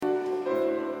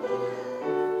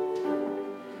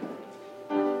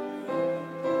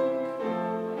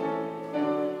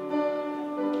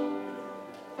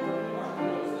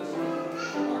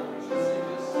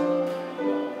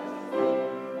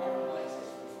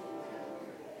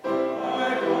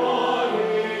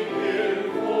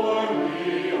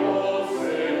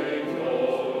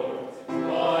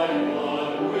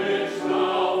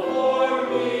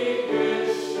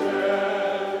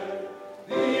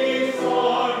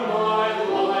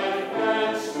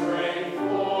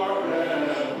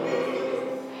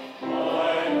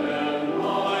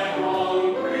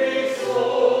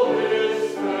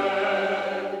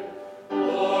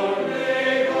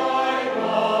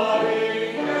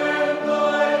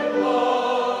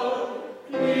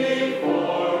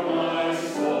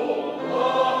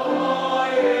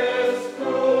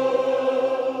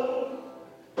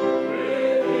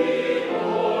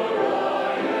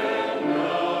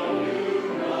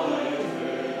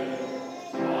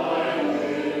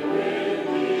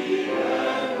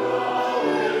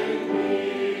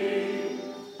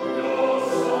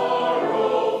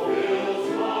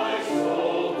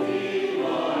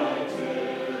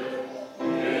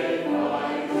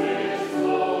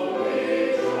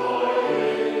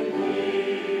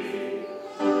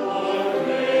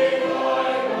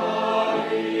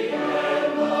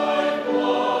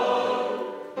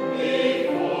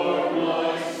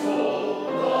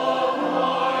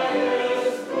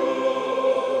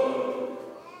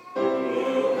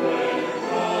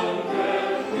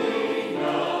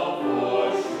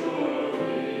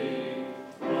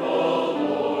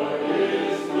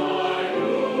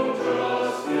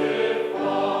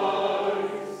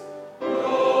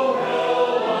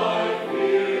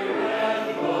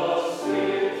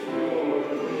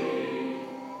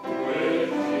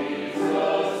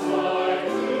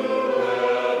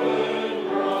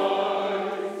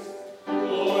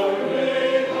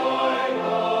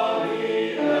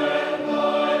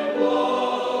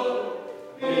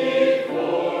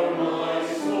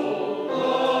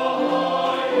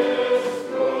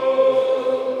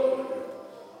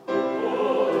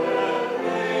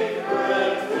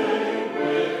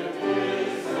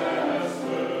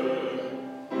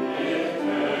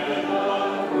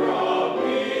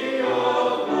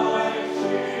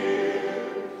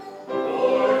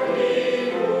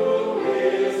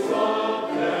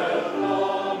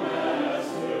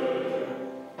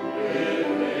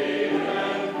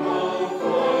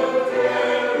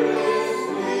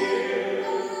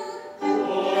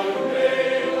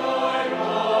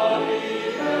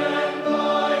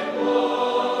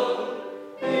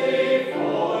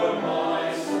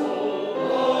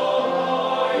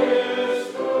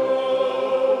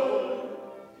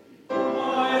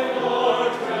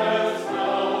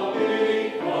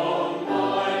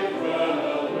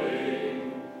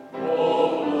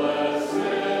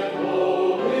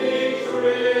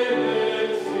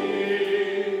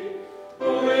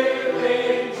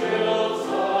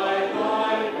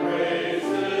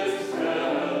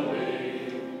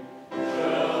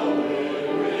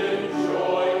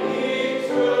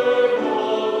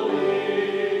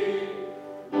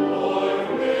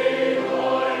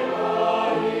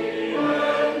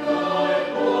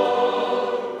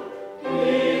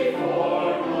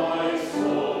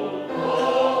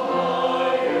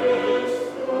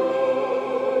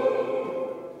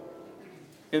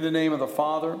In the name of the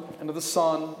Father, and of the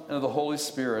Son, and of the Holy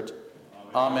Spirit.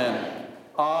 Amen.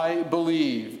 I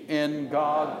believe in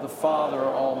God the Father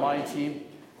Almighty,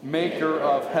 maker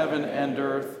of heaven and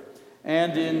earth,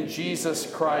 and in Jesus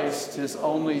Christ, his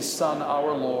only Son,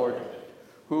 our Lord,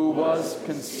 who was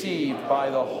conceived by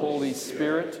the Holy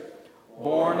Spirit,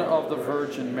 born of the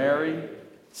Virgin Mary,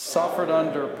 suffered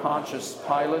under Pontius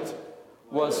Pilate,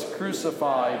 was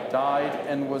crucified, died,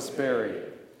 and was buried.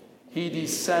 He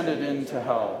descended into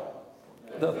hell.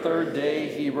 The third day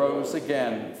he rose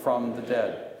again from the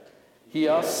dead. He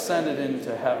ascended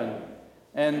into heaven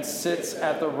and sits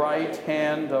at the right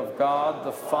hand of God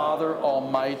the Father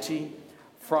Almighty.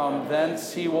 From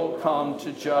thence he will come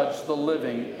to judge the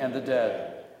living and the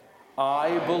dead.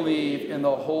 I believe in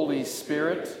the Holy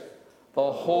Spirit,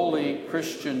 the holy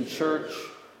Christian church,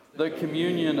 the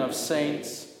communion of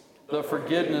saints, the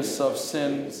forgiveness of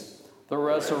sins, the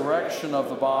resurrection of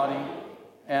the body,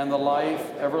 and the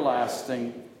life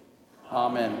everlasting.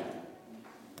 Amen.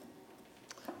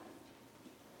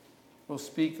 We'll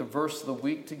speak the verse of the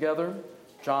week together.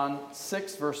 John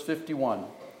 6, verse 51.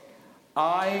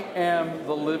 I am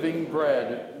the living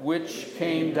bread which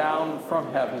came down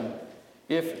from heaven.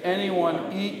 If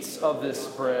anyone eats of this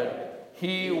bread,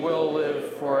 he will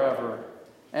live forever.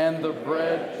 And the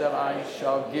bread that I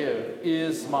shall give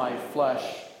is my flesh,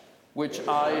 which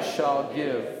I shall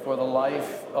give for the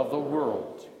life of the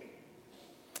world.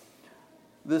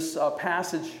 This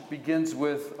passage begins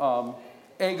with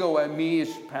ego eimi,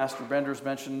 as Pastor Benders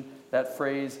mentioned that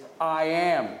phrase, I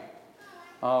am.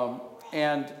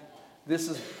 And this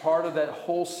is part of that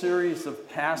whole series of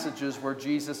passages where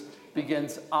Jesus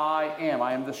begins, I am.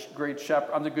 I am the great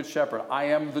shepherd. I'm the good shepherd. I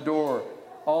am the door.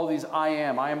 All these I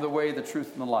am. I am the way, the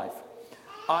truth, and the life.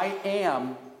 I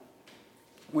am,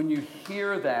 when you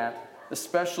hear that,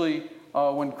 especially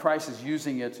when Christ is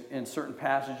using it in certain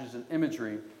passages and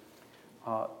imagery,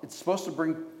 it's supposed to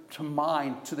bring to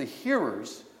mind to the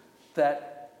hearers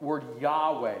that word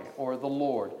Yahweh or the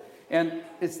Lord. And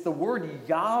it's the word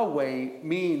Yahweh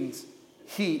means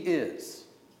he is.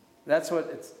 That's what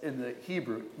it's in the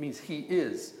Hebrew. It means he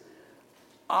is.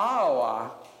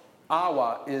 Awa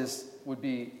would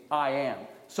be I am.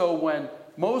 So when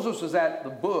Moses was at the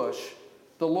bush,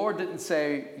 the Lord didn't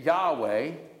say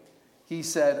Yahweh. He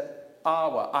said,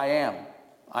 Awa, I am.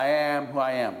 I am who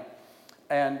I am.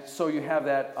 And so you have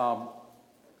that.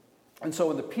 And so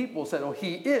when the people said, oh,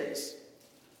 he is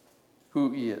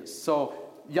who he is. So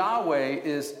Yahweh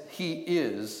is he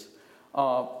is.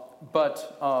 What's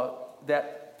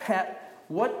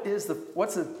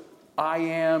the I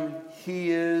am, he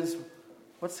is?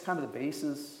 What's kind of the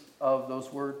basis of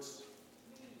those words?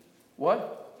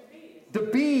 What? To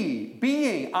be.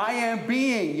 Being. I am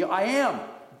being. I am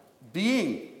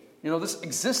being. This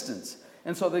existence.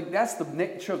 And so that's the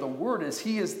nature of the word, is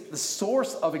he is the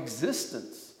source of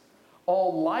existence.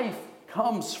 All life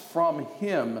comes from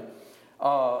him.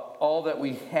 All that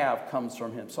we have comes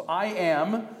from him. So I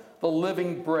am the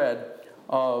living bread.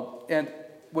 And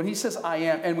when he says I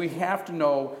am, and we have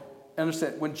to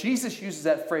understand, when Jesus uses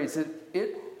that phrase,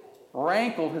 it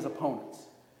rankled his opponents.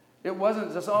 It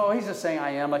wasn't just, he's just saying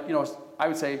I am. I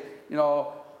would say,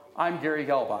 I'm Gary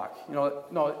Gelbach.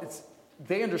 No,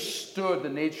 they understood the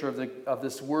nature of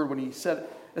this word when he said,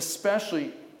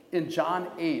 especially in John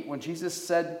 8, when Jesus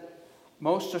said,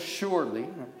 most assuredly,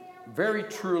 very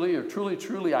truly, or truly,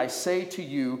 truly, I say to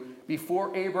you,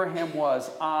 before Abraham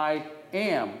was, I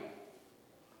am.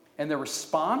 And the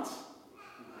response,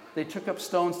 they took up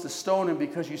stones to stone him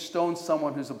because you stoned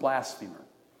someone who's a blasphemer.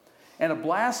 And a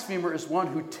blasphemer is one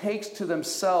who takes to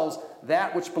themselves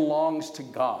that which belongs to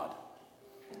God.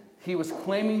 He was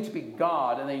claiming to be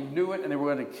God, and they knew it, and they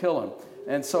were going to kill him.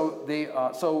 And so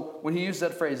so when he used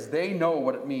that phrase, they know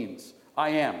what it means. I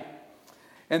am.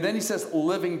 And then he says,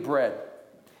 living bread.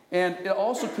 And it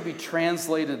also could be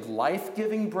translated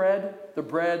life-giving bread, the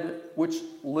bread which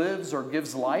lives or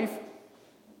gives life,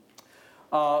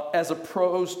 as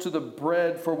opposed to the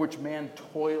bread for which man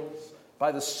toils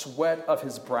by the sweat of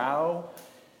his brow.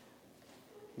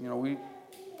 You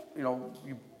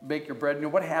make your bread.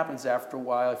 What happens after a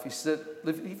while if you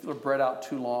leave the bread out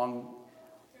too long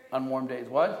on warm days?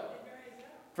 What?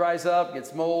 Dries up,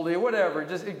 gets moldy, whatever.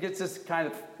 It gets this kind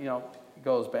of, it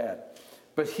goes bad.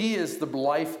 But he is the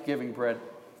life-giving bread.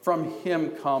 From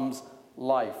him comes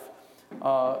life.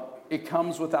 It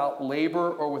comes without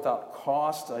labor or without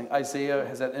cost. Isaiah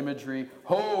has that imagery.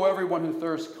 Ho, everyone who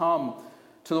thirsts, come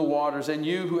to the waters. And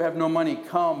you who have no money,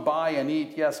 come, buy and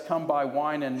eat. Yes, come buy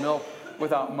wine and milk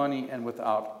without money and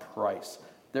without price.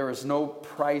 There is no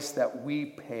price that we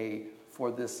pay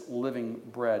for this living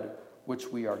bread which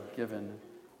we are given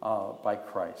by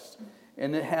Christ.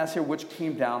 And it has here, which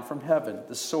came down from heaven,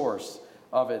 the source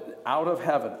of it, out of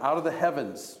heaven, out of the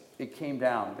heavens, it came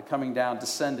down, the coming down,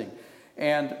 descending.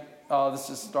 And this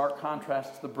is stark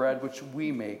contrast to the bread which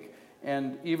we make.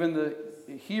 And even the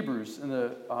Hebrews and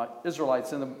the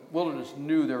Israelites in the wilderness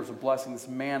knew there was a blessing, this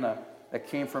manna that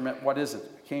came from it. What is it?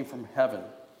 It came from heaven.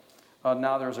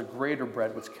 Now there's a greater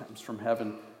bread which comes from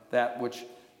heaven, that which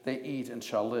they eat and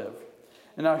shall live.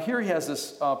 And now here he has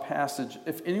this passage,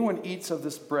 if anyone eats of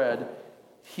this bread,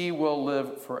 he will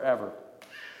live forever.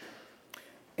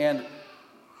 And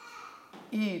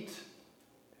eat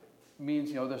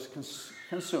means, there's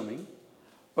consuming,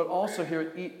 but also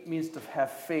here eat means to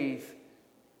have faith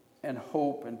and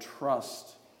hope and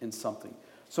trust in something.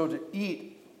 So to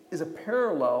eat is a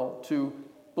parallel to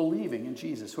believing in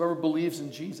Jesus. Whoever believes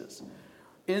in Jesus.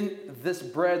 In this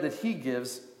bread that he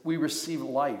gives, we receive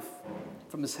life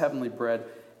from this heavenly bread.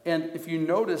 And if you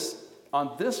notice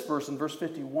on this verse, in verse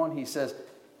 51, he says,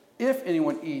 if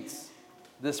anyone eats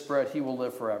this bread, he will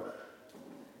live forever.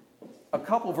 A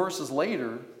couple verses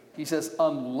later, he says,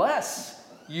 unless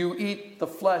you eat the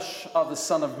flesh of the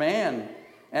Son of Man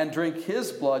and drink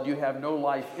his blood, you have no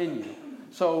life in you.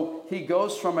 So he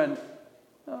goes from an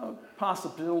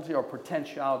possibility or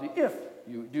potentiality, if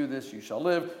you do this, you shall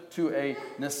live, to a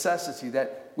necessity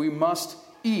that we must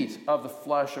eat of the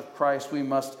flesh of Christ. We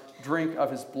must drink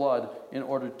of his blood in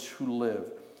order to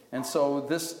live. And so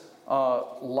this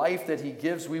life that he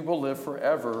gives, we will live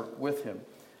forever with him.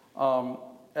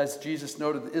 As Jesus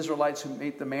noted, the Israelites who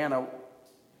ate the manna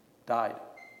died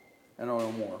and are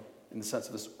no more in the sense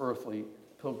of this earthly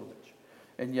pilgrimage.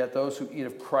 And yet those who eat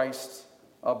of Christ's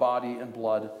body and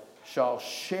blood shall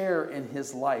share in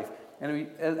his life. And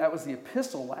that was the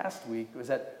epistle last week, was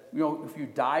that, if you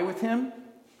die with him,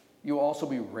 you will also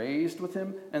be raised with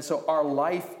him. And so our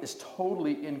life is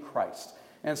totally in Christ.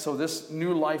 And so this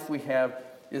new life we have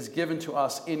is given to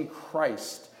us in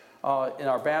Christ in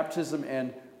our baptism,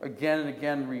 and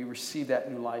again we receive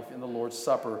that new life in the Lord's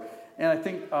Supper. And I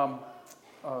think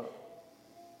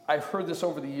I've heard this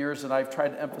over the years, and I've tried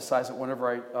to emphasize it whenever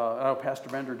I know Pastor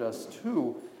Bender does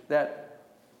too, that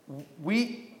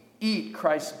we eat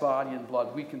Christ's body and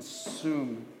blood. We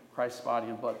consume Christ's body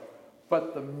and blood.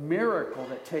 But the miracle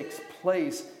that takes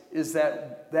place is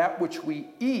that which we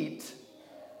eat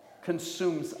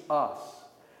consumes us.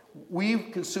 We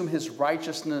consume his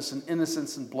righteousness and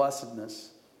innocence and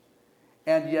blessedness.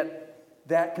 And yet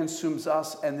that consumes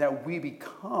us, and that we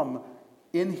become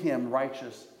in him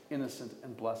righteous, innocent,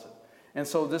 and blessed. And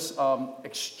so this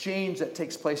exchange that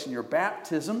takes place in your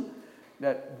baptism,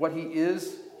 that what he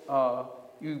is,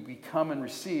 you become and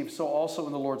receive. So also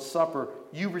in the Lord's Supper,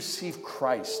 you receive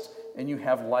Christ, and you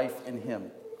have life in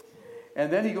him.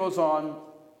 And then he goes on,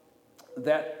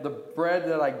 that the bread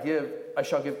that I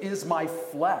shall give is my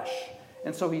flesh.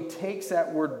 And so he takes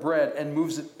that word bread and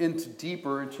moves it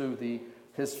deeper into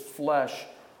his flesh.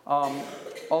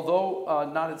 Although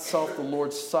not itself the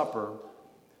Lord's Supper,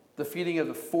 the feeding of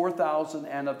the 4,000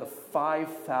 and of the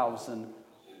 5,000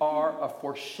 are a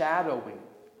foreshadowing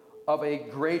of a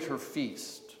greater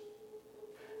feast.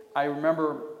 I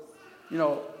remember,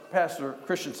 Pastor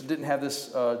Christensen didn't have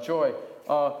this joy.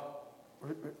 I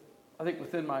think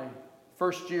within my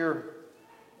first year,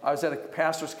 I was at a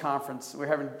pastor's conference. We were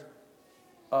having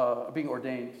being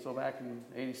ordained, so back in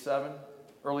 87,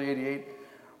 early 88.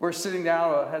 We're sitting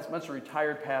down, had a bunch of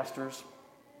retired pastors,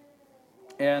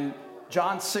 and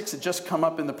John 6 had just come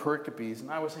up in the pericopes,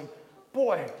 and I was saying,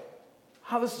 boy,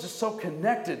 how this is just so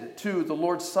connected to the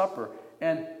Lord's Supper,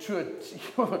 and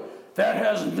that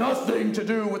has nothing to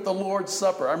do with the Lord's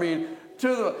Supper. I mean,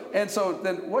 and so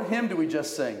then what hymn do we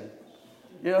just sing?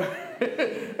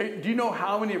 Do you know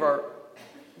how many of our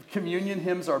communion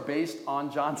hymns are based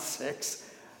on John 6?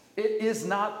 It is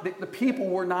not, the people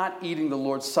were not eating the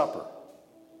Lord's Supper.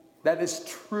 That is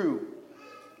true.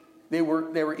 They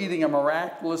were eating a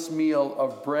miraculous meal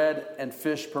of bread and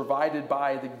fish provided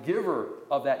by the giver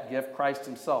of that gift, Christ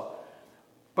himself.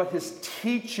 But his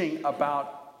teaching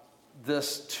about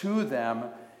this to them,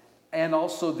 and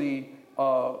also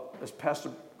as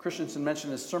Pastor Christensen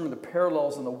mentioned in his sermon, the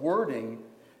parallels in the wording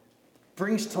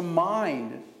brings to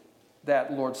mind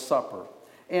that Lord's Supper.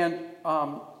 And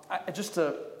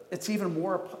it's even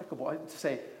more applicable to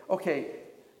say, okay,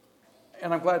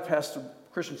 and I'm glad Pastor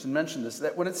Christensen mentioned this,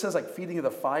 that when it says like feeding of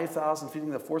the 5,000,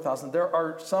 feeding of the 4,000, there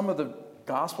are some of the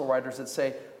gospel writers that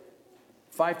say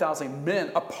 5,000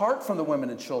 men, apart from the women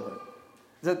and children.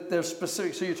 That they're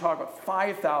specific. So you talk about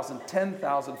 5,000,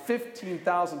 10,000,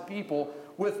 15,000 people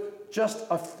with just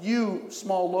a few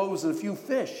small loaves and a few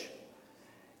fish.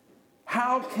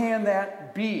 How can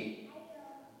that be?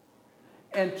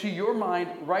 And to your mind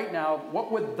right now,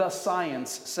 what would the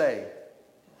science say?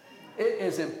 It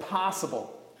is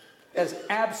impossible. It's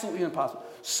absolutely impossible.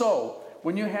 So,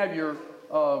 when you have your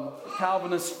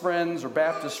Calvinist friends or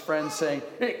Baptist friends saying,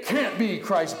 it can't be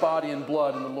Christ's body and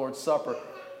blood in the Lord's Supper,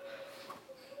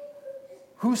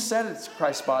 who said it's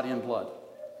Christ's body and blood?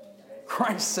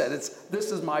 Christ said,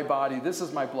 this is my body, this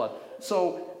is my blood.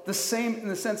 So, the same in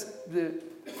the sense,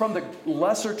 from the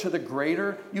lesser to the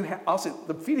greater, I'll say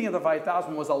the feeding of the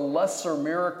 5,000 was a lesser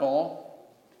miracle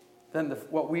than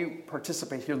what we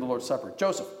participate here in the Lord's Supper.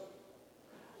 Joseph,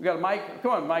 we got a mic.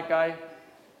 Come on, mic guy.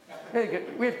 Hey,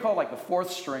 we have to call like the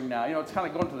fourth string now. You know, it's kind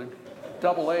of going to the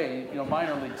double A,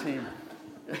 minor league team.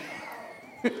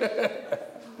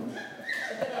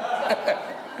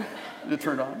 Is it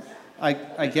turned on?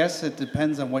 I guess it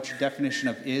depends on what your definition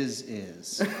of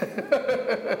is.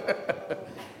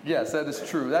 Yes, that is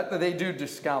true. That they do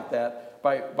discount that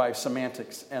by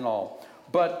semantics and all.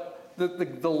 But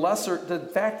the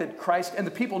fact that Christ, and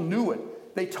the people knew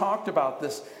it. They talked about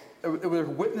this. There were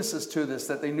witnesses to this,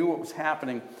 that they knew what was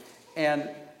happening. And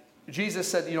Jesus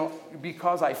said,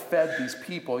 because I fed these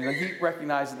people, he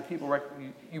recognized that the people,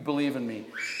 you believe in me.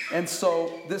 And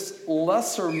so this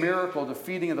lesser miracle, the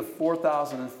feeding of the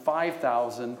 4,000 and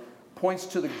 5,000, points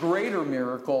to the greater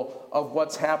miracle of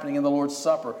what's happening in the Lord's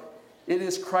Supper. It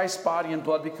is Christ's body and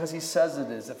blood because he says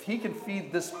it is. If he can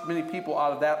feed this many people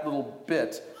out of that little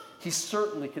bit, he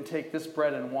certainly can take this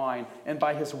bread and wine and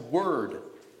by his word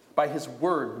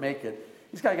make it.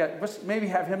 He's got maybe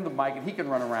have him the mic and he can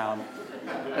run around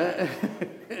and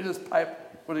just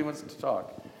pipe when he wants to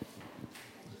talk.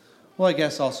 Well, I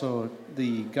guess also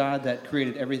the God that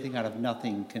created everything out of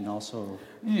nothing can also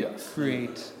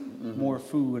create more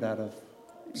food out of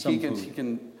some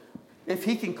food. If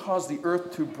he can cause the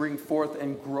earth to bring forth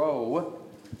and grow,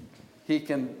 he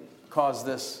can cause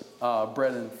this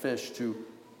bread and fish to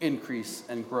increase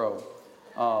and grow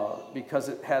because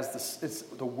it has it's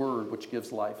the word which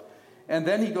gives life. And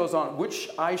then he goes on, which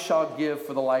I shall give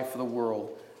for the life of the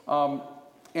world. And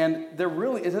it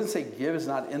doesn't say give is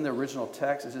not in the original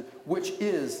text. It says, which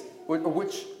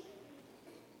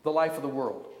the life of the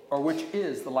world, or which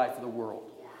is the life of the world.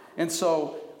 And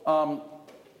so,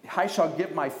 I shall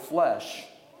give my flesh.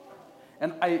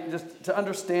 And just to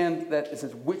understand that it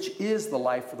says, which is the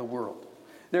life of the world.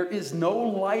 There is no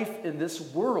life in this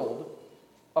world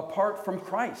apart from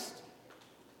Christ.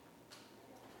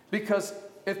 Because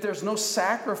if there's no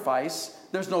sacrifice,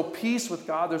 there's no peace with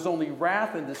God, there's only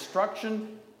wrath and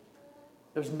destruction,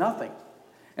 there's nothing.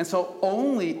 And so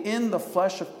only in the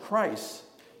flesh of Christ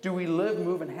do we live,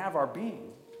 move, and have our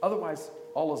being. Otherwise,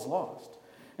 all is lost.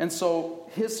 And so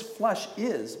his flesh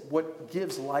is what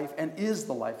gives life and is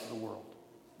the life of the world.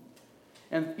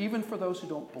 And even for those who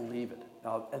don't believe it.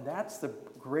 And that's a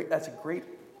great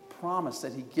promise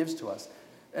that he gives to us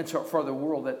and for the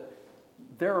world, that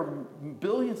there are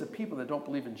billions of people that don't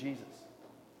believe in Jesus.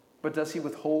 But does he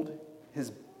withhold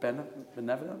his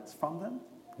benevolence from them?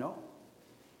 No.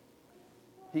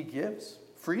 He gives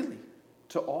freely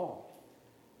to all.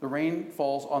 The rain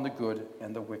falls on the good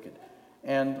and the wicked.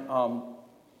 And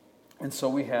so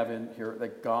we have in here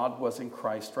that God was in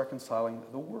Christ reconciling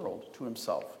the world to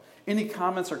himself. Any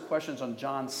comments or questions on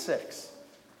John 6?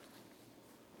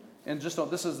 And just note,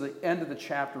 this is the end of the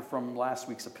chapter from last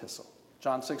week's epistle.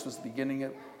 John 6 was the beginning.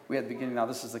 We had the beginning. Now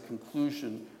this is the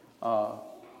conclusion I'm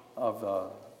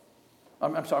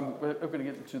sorry, I'm going to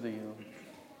get into the...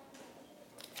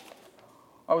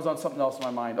 I was on something else in my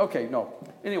mind. Okay, no.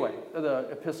 Anyway, the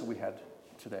epistle we had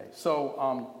today.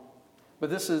 So,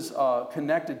 but this is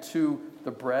connected to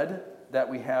the bread that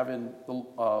we have in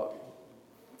the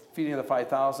feeding of the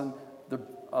 5,000,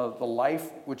 the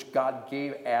life which God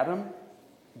gave Adam,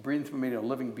 breathing from him a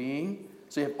living being.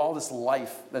 So you have all this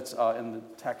life that's in the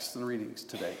texts and readings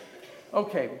today.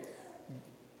 Okay.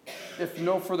 If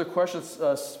no further questions,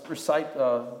 recite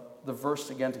the verse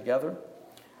again together.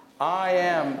 I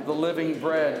am the living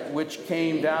bread which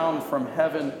came down from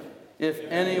heaven. If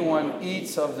anyone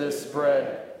eats of this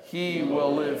bread, he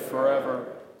will live forever.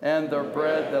 And the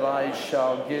bread that I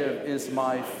shall give is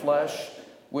my flesh,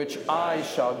 which I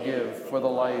shall give for the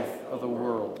life of the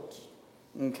world.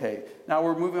 Okay, now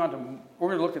we're moving on to, we're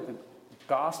going to look at the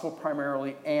gospel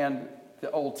primarily and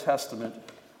the Old Testament,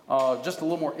 just a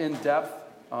little more in depth,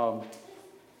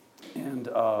 and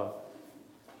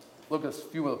look at a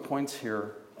few of the points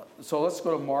here. So let's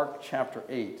go to Mark chapter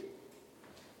 8.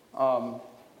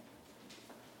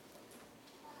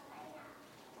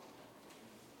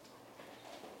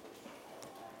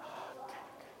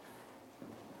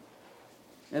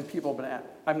 And people have been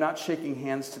I'm not shaking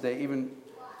hands today. Even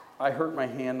I hurt my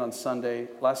hand on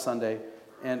last Sunday,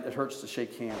 and it hurts to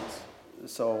shake hands.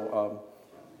 So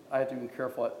I have to be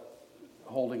careful at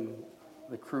holding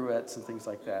the cruettes and things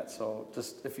like that. So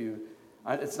just if you,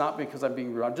 it's not because I'm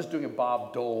being rude. I'm just doing a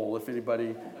Bob Dole, if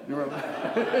anybody, remember,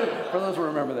 for those who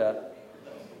remember that.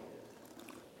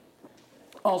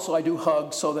 Also, I do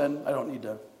hug, so then I don't need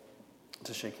to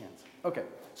shake hands. Okay,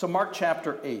 so Mark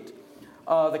chapter 8.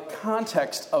 The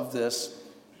context of this,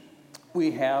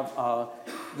 we have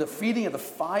the feeding of the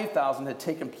 5,000 had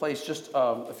taken place just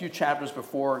a few chapters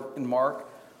before in Mark.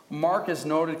 Mark is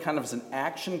noted kind of as an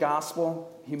action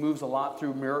gospel. He moves a lot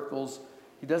through miracles.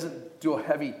 He doesn't do a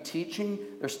heavy teaching.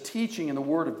 There's teaching in the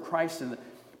word of Christ,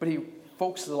 but he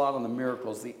focuses a lot on the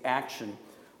miracles, the action.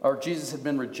 Or Jesus had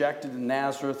been rejected in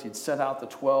Nazareth. He'd sent out the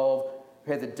 12.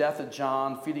 We had the death of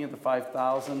John, feeding of the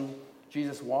 5,000.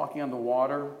 Jesus walking on the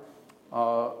water.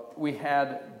 We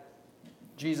had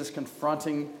Jesus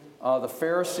confronting the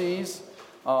Pharisees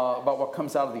about what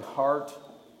comes out of the heart,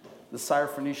 the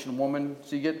Syrophoenician woman.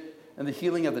 So you get, and the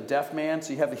healing of the deaf man.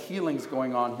 So you have the healings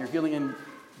going on here. Healing in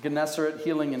Gennesaret,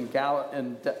 healing in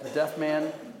the deaf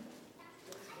man.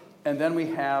 And then we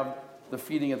have the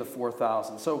feeding of the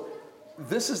 4,000. So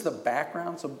this is the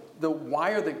background. So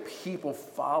why are the people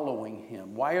following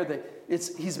him? Why are they?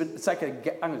 It's like a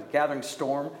gathering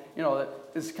storm. You know,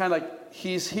 it's kind of like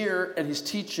he's here and he's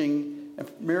teaching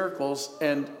miracles,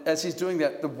 and as he's doing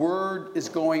that, the word is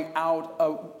going out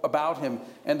about him,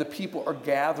 and the people are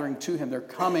gathering to him. They're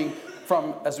coming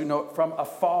from, as we know, from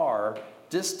afar,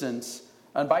 distance,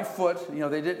 and by foot. You know,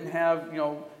 they didn't have, you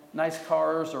know, nice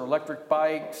cars or electric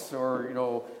bikes or, you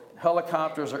know,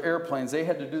 helicopters or airplanes. They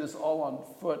had to do this all on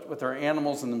foot with their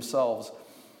animals and themselves.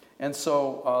 And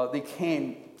so they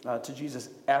came to Jesus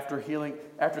after hearing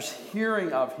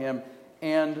of him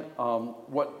and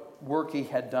what work he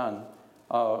had done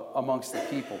amongst the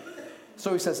people.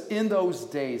 So he says, in those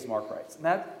days, Mark writes, and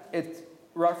that it's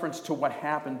reference to what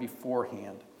happened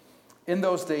beforehand. In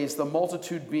those days, the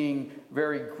multitude being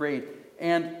very great.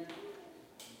 And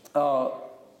an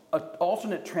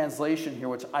alternate translation here,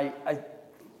 which I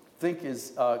think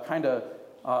is kind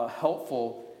of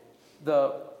helpful,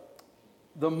 the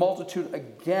multitude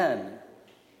again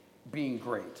being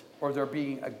great, or there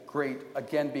being a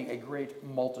great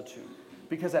multitude,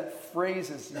 because that phrase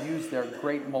is used there,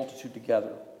 great multitude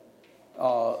together,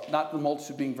 not the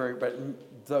multitude being very, but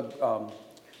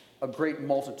a great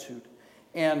multitude,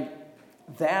 and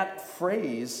that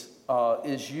phrase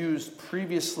is used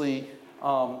previously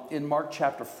in Mark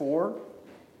chapter 4,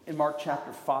 in Mark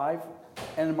chapter 5.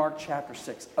 And in Mark chapter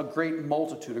 6, a great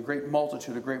multitude, a great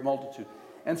multitude, a great multitude.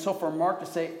 And so for Mark to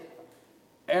say,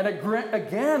 and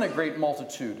again a great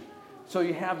multitude. So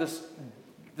you have this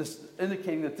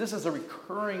indicating that this is a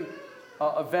recurring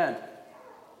event.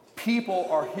 People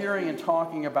are hearing and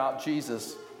talking about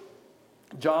Jesus.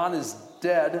 John is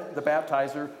dead, the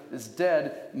baptizer is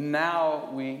dead. Now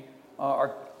we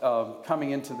are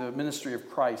coming into the ministry of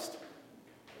Christ.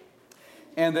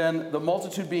 And then the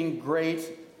multitude being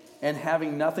great and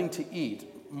having nothing to eat.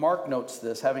 Mark notes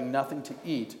this, having nothing to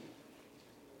eat.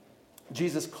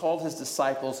 Jesus called his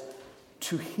disciples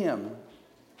to him,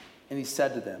 and he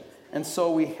said to them. And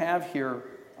so we have here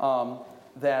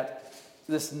that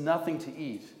this nothing to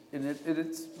eat. And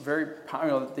it's very, you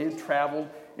know, they've traveled.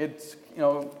 It's, you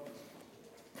know,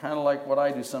 kind of like what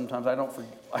I do sometimes.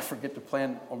 I forget to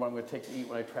plan what I'm going to take to eat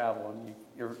when I travel, and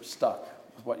you're stuck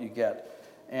with what you get.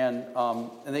 And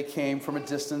they came from a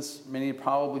distance. Many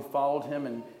probably followed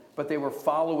him, but they were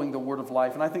following the word of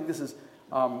life. And I think this is,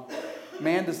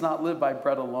 man does not live by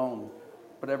bread alone,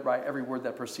 but by every word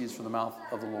that proceeds from the mouth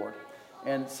of the Lord.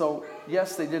 And so,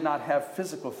 yes, they did not have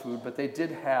physical food, but they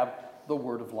did have the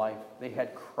word of life. They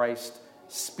had Christ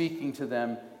speaking to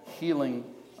them, healing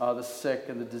the sick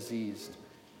and the diseased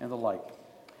and the like.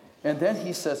 And then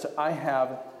he says, I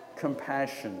have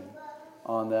compassion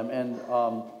on them. And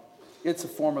it's a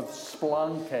form of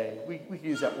splanche. We can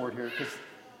use that word here because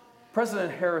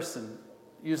President Harrison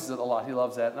uses it a lot. He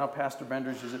loves that. Now Pastor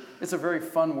Benders uses it. It's a very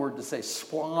fun word to say,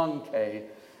 splanche.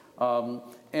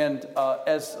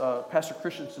 As Pastor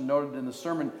Christensen noted in the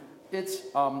sermon, it's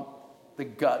the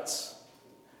guts.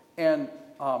 And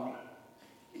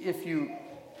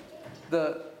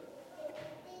the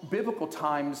biblical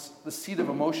times, the seat of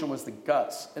emotion was the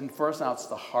guts. And for us now, it's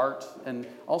the heart. And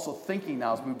also thinking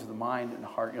now has moved to the mind and the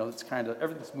heart. You know, it's kind of,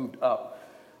 everything's moved up.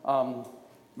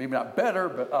 Maybe not better,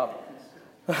 but up.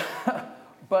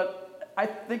 But I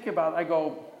think about it, I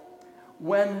go,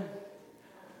 when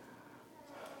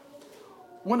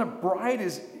a bride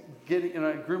is getting, and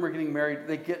a groom are getting married,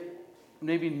 they get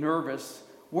maybe nervous.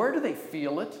 Where do they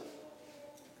feel it?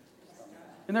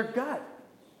 In their gut.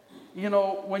 You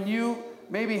know, when you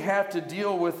maybe have to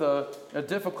deal with a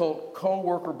difficult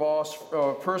coworker, boss,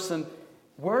 person,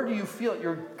 where do you feel it?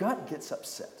 Your gut gets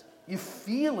upset. You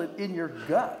feel it in your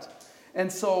gut.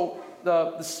 And so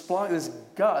this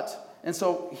gut, and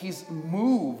so he's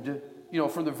moved,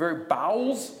 from the very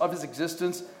bowels of his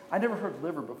existence. I never heard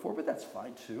liver before, but that's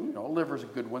fine too. Liver's a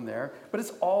good one there. But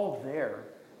it's all there.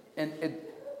 And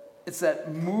it's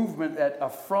that movement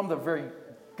that from the very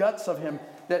guts of him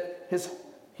that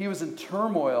he was in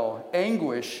turmoil,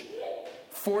 anguish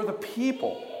for the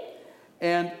people.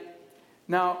 And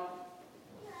now,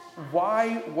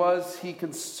 why was he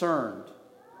concerned?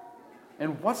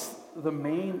 And what's the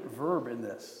main verb in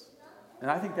this? And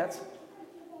I think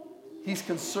he's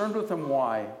concerned with them.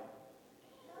 Why?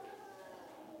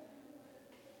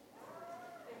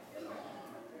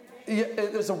 Yeah,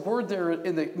 there's a word there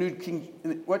in the New King,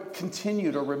 what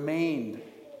continued or remained.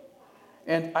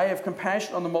 And I have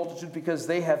compassion on the multitude because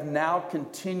they have now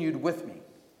continued with me.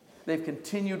 They've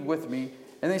continued with me.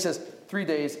 And then he says, 3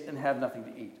 days and have nothing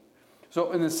to eat.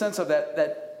 So in the sense of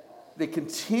that they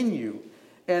continue.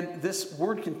 And this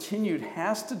word continued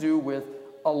has to do with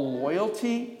a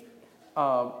loyalty,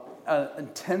 an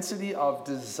intensity of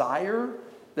desire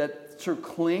that sort of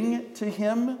cling to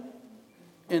him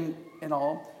in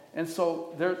all. And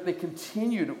so they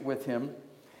continued with him.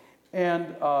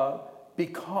 And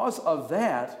because of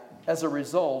that, as a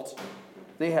result,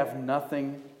 they have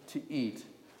nothing to eat.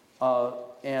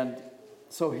 And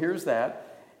so here's that.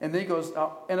 And then he goes,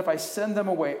 and if I send them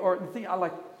away, or the thing I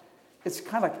like, it's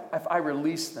kind of like if I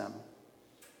release them,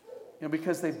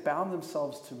 because they've bound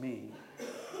themselves to me,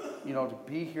 to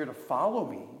be here, to follow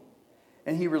me.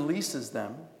 And he releases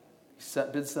them, he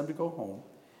bids them to go home.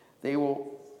 They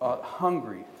will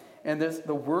hungry. And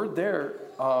the word there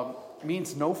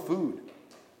means no food,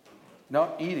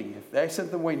 not eating. If they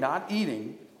sent them away not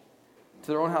eating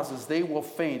to their own houses, they will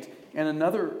faint. And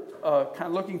another kind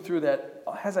of looking through that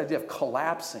has the idea of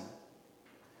collapsing.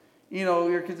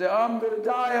 Your kids say, I'm going to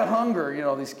die of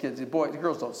hunger. These kids, the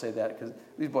girls don't say that because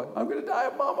these boys, I'm going to die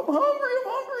of mom, I'm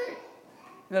hungry.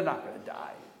 They're not going to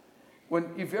die.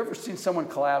 If you've ever seen someone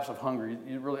collapse of hunger,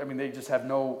 they just have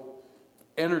no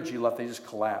energy left, they just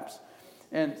collapse.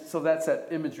 And so that's that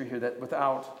imagery here, that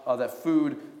without that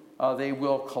food, they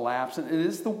will collapse. And it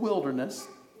is the wilderness.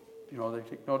 They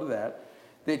take note of that.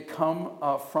 They'd come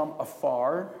from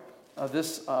afar.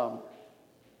 This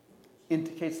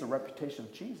indicates the reputation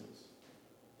of Jesus.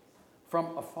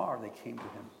 From afar they came to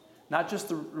him. Not just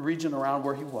the region around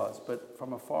where he was, but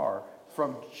from afar.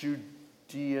 From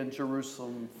Judea and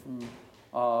Jerusalem, from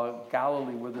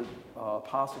Galilee where the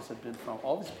apostles had been from.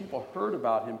 All these people heard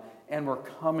about him and were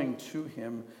coming to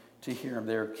him to hear him.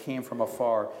 They came from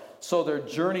afar. So their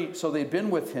journey, so they'd been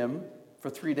with him for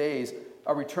 3 days.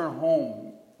 A return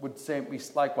home would be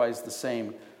likewise the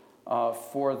same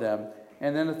for them.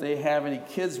 And then if they have any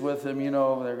kids with them,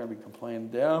 they're going to be complaining,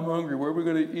 Dad, I'm hungry. Where are we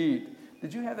going to eat?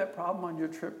 Did you have that problem on your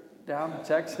trip down to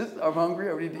Texas? I'm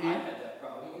hungry. I need to eat. I had that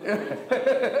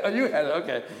problem. You had it.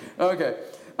 Okay.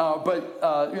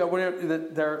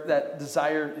 Whenever that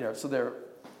desire, so they're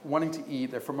wanting to eat.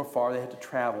 They're from afar. They had to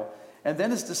travel. And then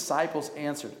his disciples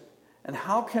answered, and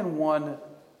how can one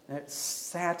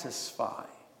satisfy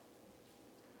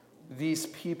these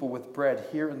people with bread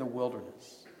here in the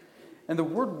wilderness? And the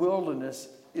word wilderness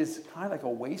is kind of like a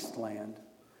wasteland.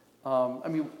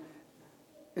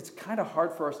 It's kind of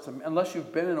hard for us to, unless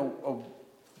you've been in a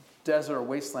desert or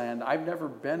wasteland. I've never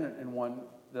been in one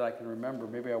that I can remember.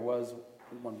 Maybe I was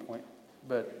at one point.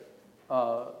 But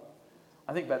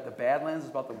I think about the Badlands is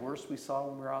about the worst we saw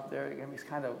when we were out there.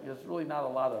 There's really not a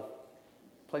lot of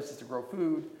places to grow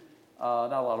food,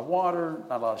 not a lot of water,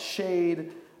 not a lot of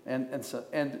shade.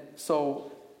 And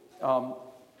so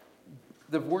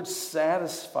the word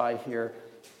satisfy here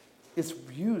is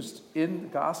used in the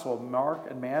Gospel of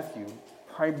Mark and Matthew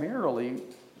primarily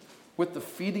with the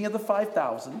feeding of the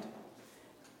 5,000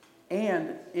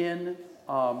 and in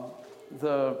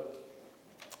the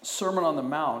Sermon on the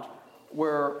Mount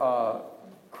where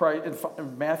Christ,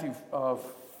 in Matthew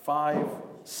 5,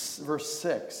 verse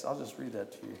 6, I'll just read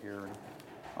that to you here,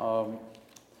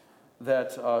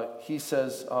 that he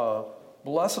says,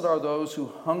 blessed are those who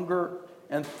hunger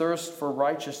and thirst for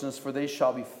righteousness, for they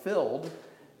shall be filled,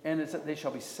 and they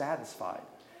shall be satisfied.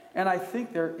 And I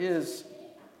think there is,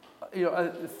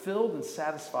 filled and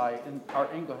satisfied in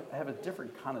our English have a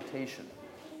different connotation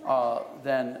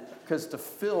than, because to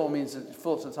fill means to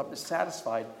fill it up.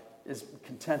 Satisfied is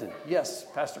contented. Yes,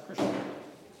 Pastor Christian.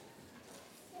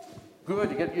 Good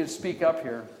to get you to speak up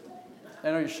here.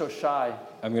 I know you're so shy.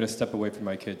 I'm going to step away from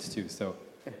my kids too. So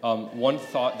one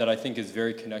thought that I think is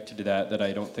very connected to that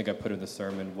I don't think I put in the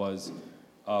sermon was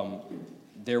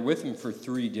they're with him for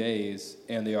 3 days,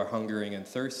 and they are hungering and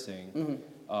thirsting.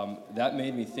 That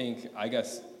made me think, I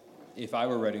guess, if I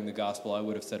were writing the gospel, I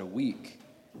would have said a week.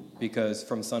 Because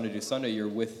from Sunday to Sunday, you're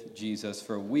with Jesus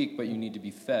for a week, but you need to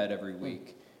be fed every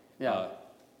week. Yeah.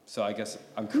 So I guess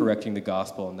I'm correcting the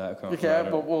gospel in that context. Okay,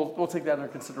 but we'll take that under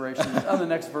consideration on the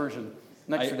next version,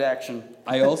 next redaction.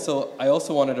 I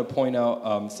also wanted to point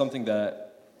out something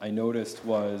that I noticed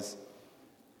was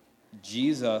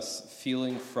Jesus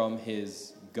feeling from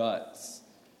his guts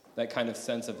that kind of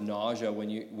sense of nausea when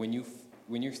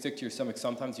you're sick to your stomach.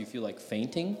 Sometimes you feel like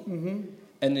fainting,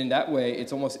 and in that way,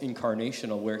 it's almost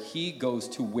incarnational, where he goes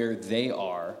to where they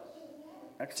are.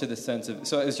 Excellent. To the sense of.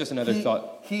 So it's just another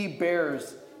thought. He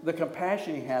bears the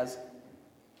compassion he has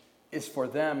is for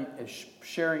them, is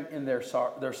sharing in their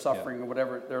suffering or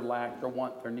whatever, their lack, their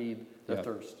want, their need, their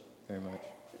thirst. Very much.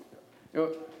 Well, I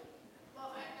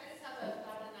just have a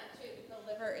thought on that too.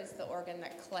 The liver is the organ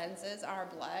that cleanses our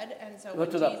blood, and so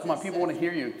lift it up. Come on, people want to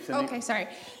hear you, Cindy. Okay, sorry.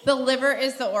 The liver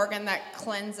is the organ that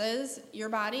cleanses your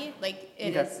body, like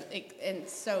it is. And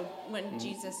so when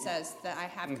Jesus says that I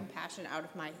have compassion out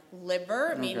of my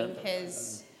liver, meaning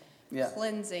his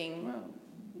cleansing.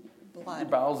 Blood. Your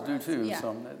bowels do too. Yeah.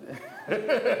 So.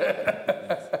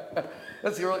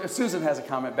 Let's hear. Susan has a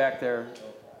comment back there.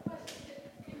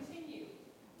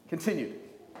 Continued.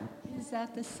 Is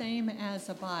that the same as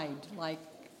abide? Like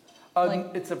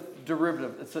it's a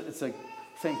derivative. It's a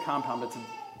same compound, but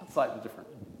it's slightly different.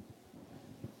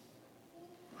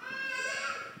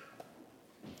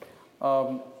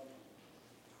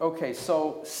 Okay,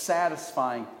 so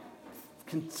satisfying,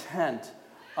 content,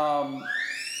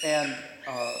 and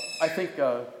I think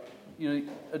a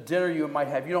dinner you might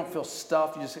have, you don't feel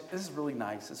stuffed. You just say, this is really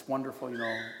nice. It's wonderful.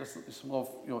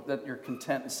 That you're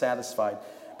content and satisfied.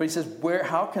 But he says,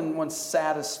 how can one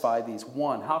satisfy these?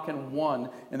 How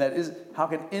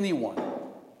can anyone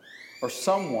or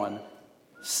someone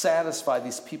satisfy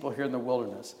these people here in the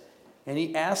wilderness? And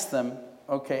he asked them,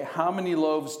 okay, how many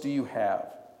loaves do you have?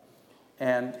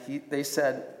 And they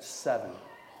said 7.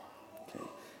 Okay.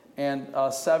 And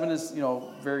 7 is,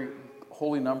 very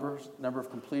holy number of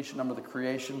completion, number of the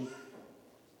creation,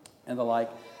 and the like.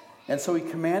 And so he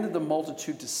commanded the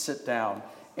multitude to sit down.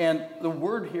 And the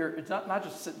word here, it's not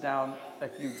just sit down,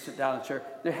 like you sit down in a chair.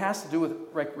 It has to do with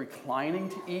reclining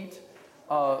to eat.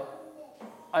 I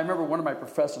remember one of my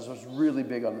professors was really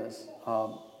big on this.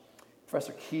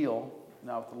 Professor Keel,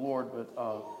 now with the Lord, but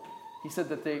he said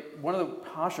that one of the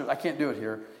postures, I can't do it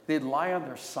here, they'd lie on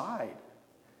their side,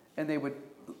 and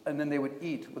then they would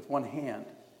eat with one hand.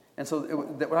 And so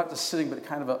they were not just sitting, but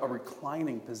kind of a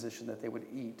reclining position that they would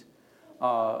eat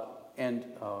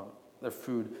their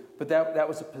food. But that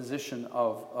was a position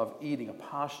of eating, a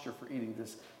posture for eating,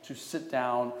 this to sit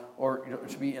down or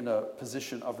to be in a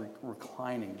position of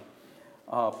reclining.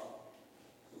 And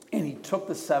he took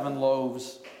the 7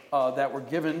 loaves that were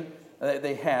given,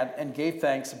 they had, and gave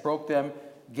thanks, broke them,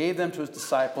 gave them to his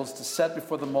disciples to set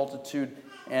before the multitude,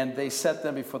 and they set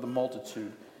them before the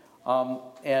multitude.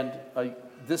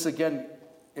 This again,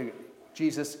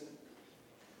 Jesus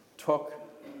took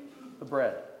the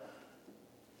bread.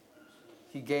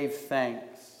 He gave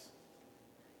thanks.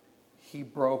 He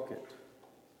broke it.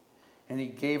 And he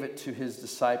gave it to his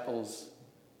disciples,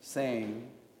 saying,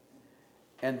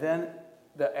 and then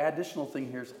the additional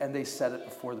thing here is, and they set it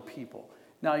before the people.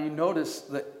 Now you notice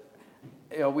that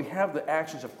we have the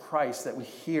actions of Christ that we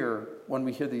hear when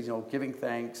we hear these, giving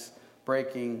thanks,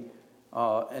 breaking,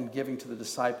 and giving to the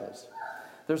disciples.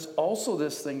 There's also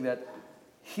this thing that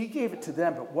he gave it to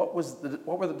them, but what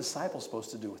were the disciples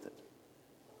supposed to do with it?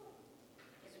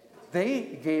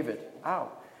 They gave it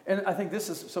out. And I think this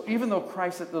is, so even though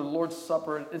Christ at the Lord's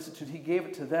Supper Institute, he gave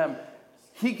it to them,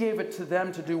 he gave it to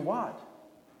them to do what?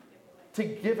 To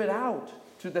give it out,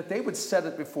 that they would set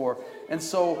it before. And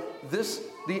so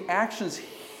the actions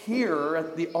here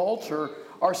at the altar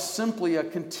are simply a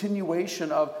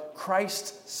continuation of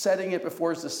Christ setting it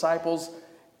before his disciples,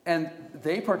 and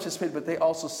they participated, but they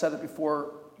also set it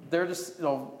before their,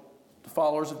 the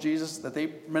followers of Jesus that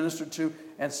they ministered to,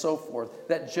 and so forth.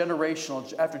 That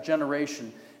generational, after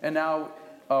generation. And now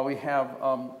we have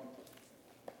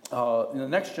the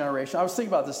next generation. I was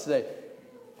thinking about this today.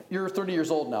 You're 30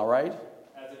 years old now, right?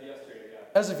 As of yesterday, yeah.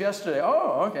 As of yesterday.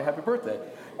 Oh, okay. Happy birthday.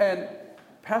 And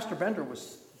Pastor Bender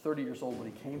was 30 years old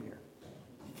when he came here.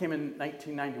 He came in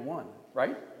 1991,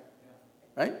 right? Yeah.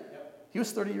 Right? Yep. He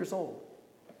was 30 years old.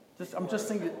 I'm just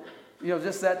thinking,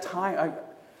 just that time.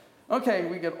 Okay,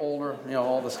 we get older,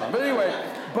 all this time. But anyway,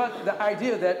 but the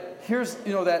idea that here's,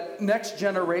 that next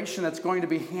generation that's going to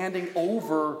be handing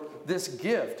over this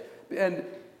gift. And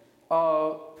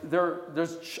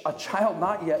there's a child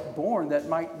not yet born that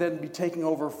might then be taking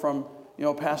over from,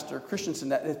 Pastor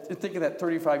Christensen. Think of that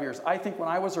 35 years. I think when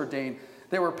I was ordained,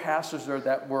 there were pastors there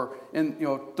that were in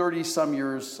 30-some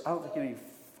years. I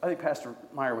think Pastor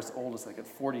Meyer was the oldest, like at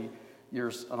 40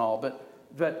 years and all.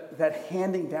 But that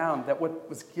handing down, that what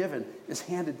was given is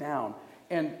handed down.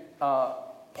 And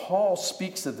Paul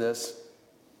speaks of this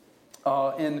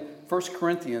in 1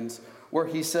 Corinthians, where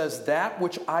he says, that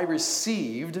which I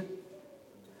received,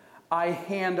 I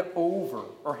hand over,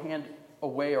 or hand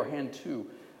away, or hand to.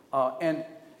 And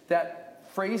that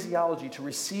phraseology, to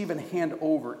receive and hand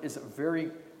over, is a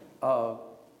very, that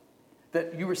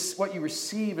what you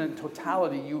receive in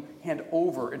totality, you hand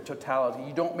over in totality.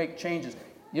 You don't make changes.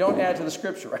 You don't add to the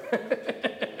scripture,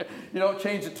 right? You don't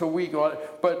change it to a week.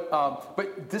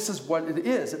 But this is what it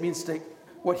is. It means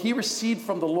what he received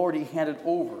from the Lord, he handed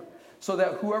over. So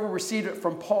that whoever received it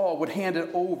from Paul would hand it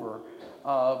over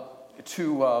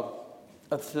to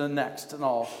the next and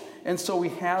all. And so we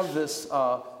have this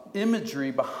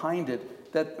imagery behind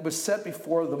it that was set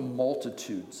before the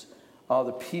multitudes.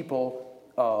 The people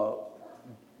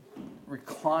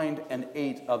reclined and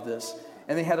ate of this.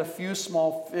 And they had a few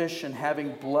small fish, and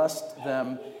having blessed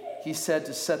them, he said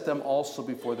to set them also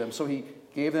before them. So he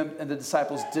gave them, and the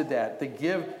disciples did that. They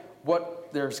give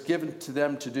what there's given to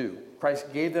them to do.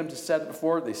 Christ gave them to set it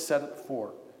before, they set it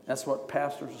before. That's what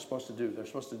pastors are supposed to do. They're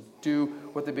supposed to do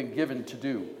what they've been given to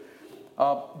do.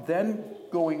 Then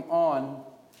going on,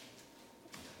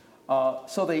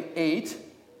 so they ate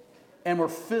and were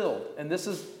filled. And this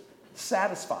is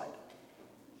satisfied.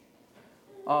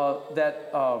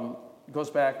 That goes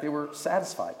back, they were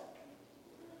satisfied.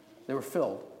 They were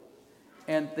filled.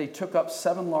 And they took up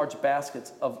 7 large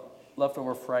baskets of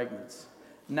leftover fragments.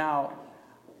 Now,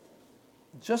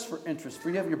 just for interest, if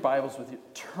you have your Bibles with you,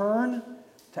 turn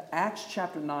to Acts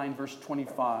chapter 9, verse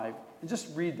 25, and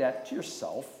just read that to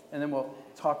yourself, and then we'll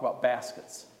talk about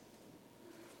baskets.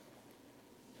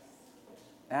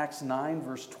 Acts 9,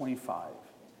 verse 25.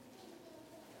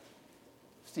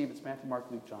 Steve, it's Matthew, Mark,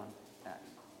 Luke, John, Acts.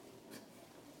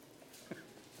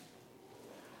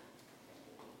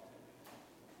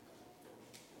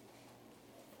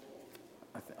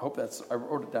 I hope I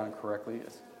wrote it down correctly.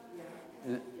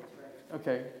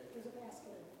 Okay.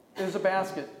 There's a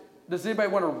basket. Does anybody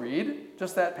want to read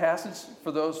just that passage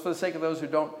for the sake of those who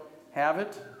don't have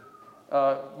it?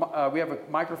 We have a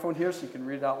microphone here, so you can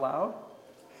read it out loud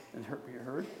and be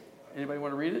heard. Anybody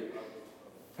want to read it?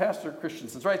 Pastor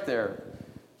Christensen's right there.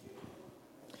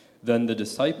 Then the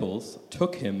disciples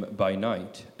took him by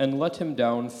night and let him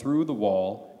down through the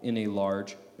wall in a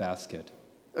large basket.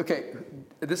 Okay,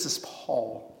 this is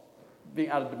Paul being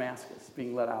out of Damascus,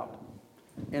 being let out.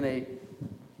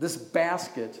 This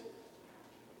basket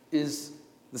is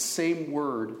the same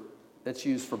word that's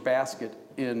used for basket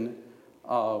in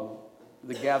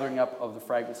the gathering up of the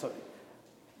fragments. So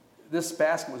this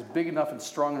basket was big enough and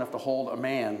strong enough to hold a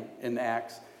man in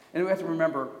Acts. And we have to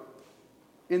remember,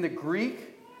 in the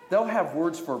Greek, they'll have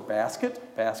words for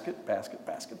basket, basket, basket,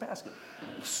 basket, basket.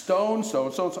 Stone,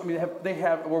 stone, stone. I mean, they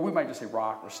have, or we might just say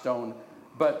rock or stone.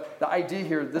 But the idea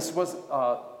here, this was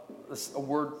a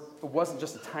word. It wasn't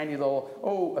just a tiny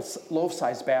little, a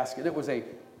loaf-sized basket. It was a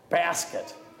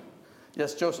basket.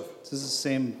 Yes, Joseph. This is the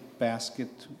same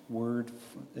basket word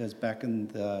as back in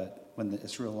when the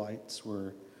Israelites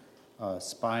were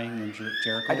spying in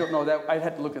Jericho. I don't know that. I'd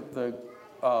have to look at the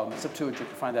Septuagint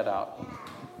to find that out.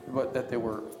 But that they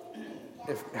were,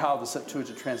 how the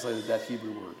Septuagint translated that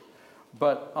Hebrew word.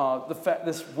 But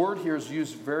this word here is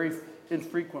used very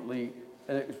infrequently,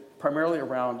 primarily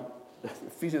around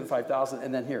feeding the 5,000,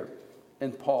 and then here,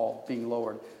 in Paul being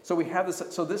lowered. So we have this.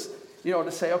 So this,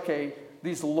 to say, okay,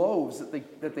 these loaves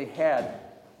that they had,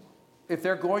 if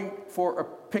they're going for a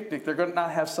picnic, they're going to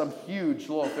not have some huge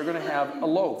loaf. They're going to have a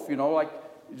loaf,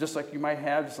 just like you might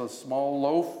have just a small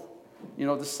loaf,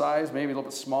 this size, maybe a little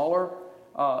bit smaller.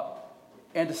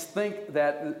 And to think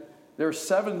that there are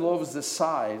 7 loaves this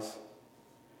size,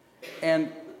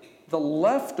 and the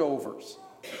leftovers,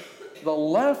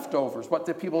 what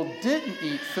the people didn't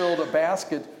eat, filled a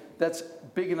basket that's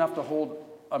big enough to hold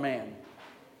a man.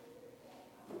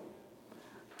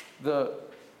 That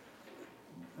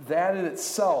in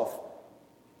itself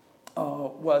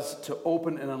was to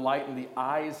open and enlighten the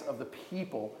eyes of the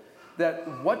people. That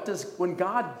when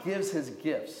God gives his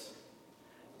gifts,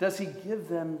 does he give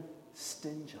them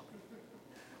stingily?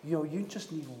 You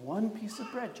just need one piece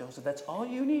of bread, Joseph. That's all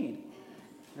you need.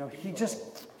 He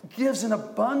just gives in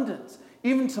abundance,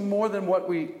 even to more than what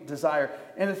we desire.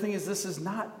 And the thing is, this is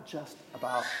not just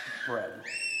about bread.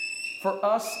 For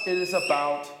us, it is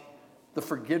about the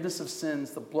forgiveness of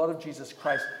sins, the blood of Jesus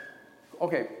Christ.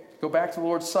 okay, go back to the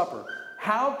Lord's Supper.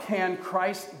 How can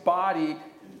Christ's body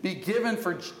be given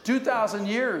for 2,000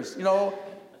 years? You know,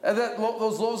 and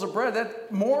those loaves of bread,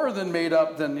 that more than made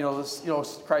up than,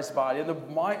 Christ's body.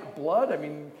 And my blood, I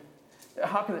mean,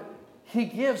 how can it? He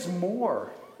gives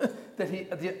more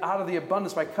out of the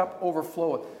abundance, my cup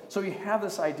overfloweth. So you have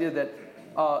this idea that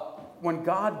when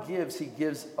God gives, he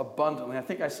gives abundantly. I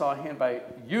think I saw a hand by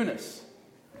Eunice.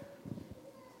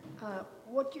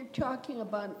 What you're talking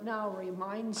about now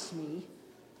reminds me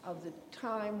of the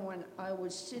time when I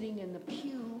was sitting in the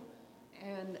pew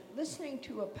and listening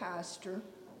to a pastor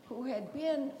who had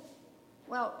been,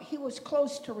 he was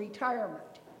close to retirement.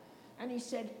 And he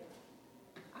said,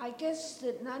 I guess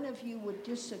that none of you would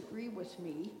disagree with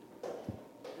me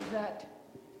that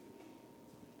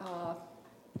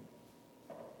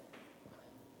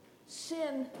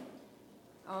sin,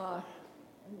 how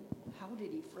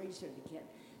did he phrase it again?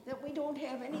 That we don't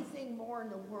have anything more in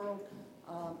the world,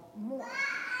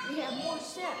 we have more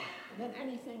sin than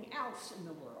anything else in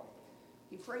the world.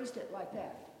 He phrased it like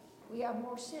that. We have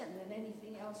more sin than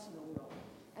anything else in the world.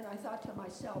 And I thought to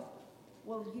myself,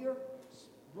 well, you're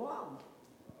wrong,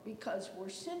 because where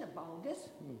sin aboundeth,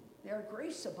 there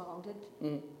grace abounded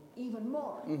even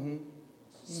more. Mm-hmm.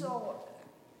 So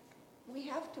we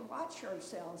have to watch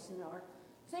ourselves in our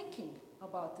thinking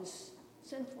about this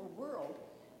sinful world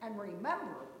and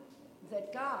remember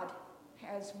that God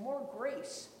has more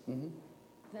grace than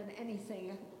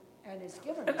anything and is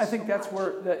given us. I think that's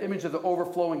where the image of the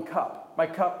overflowing cup. My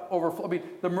cup overflows. I mean,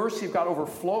 the mercy of God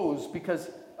overflows because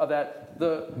of that.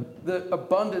 The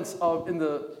abundance of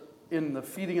in the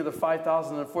feeding of the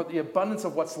 5,000 and forth, the abundance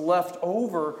of what's left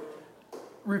over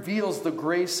reveals the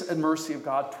grace and mercy of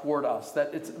God toward us.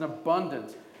 That it's an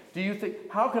abundance. Do you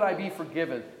think? How could I be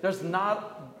forgiven? There's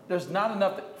not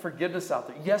enough forgiveness out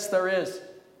there. Yes, there is.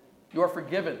 You are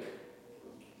forgiven.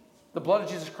 The blood of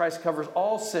Jesus Christ covers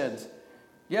all sins.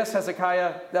 Yes,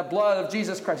 Hezekiah, that blood of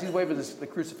Jesus Christ. He's waving the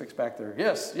crucifix back there.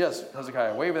 Yes,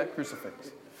 Hezekiah, wave that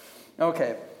crucifix.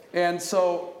 Okay, and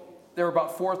so there were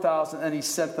about 4,000,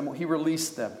 and he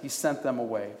released them. He sent them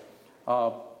away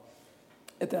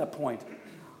at that point.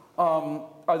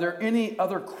 Are there any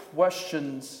other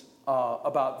questions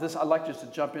about this? I'd like just to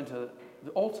jump into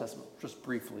the Old Testament just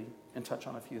briefly and touch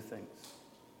on a few things.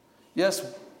 Yes,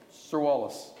 Sir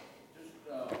Wallace.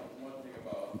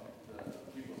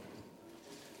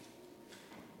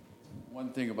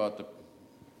 One thing about the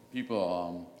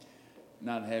people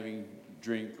not having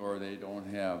drink or they don't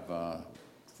have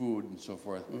food and so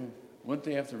forth. Wouldn't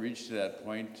they have to reach to that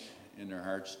point in their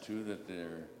hearts too that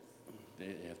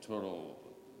they have total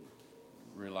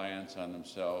reliance on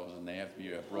themselves and they have to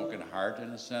be a broken heart in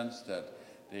a sense that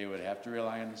they would have to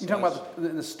rely on themselves? You talking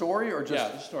about the story or just? Yeah,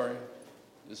 the story.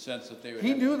 The sense that they would.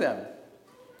 He knew them.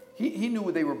 He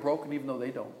knew they were broken even though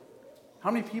they don't. How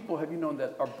many people have you known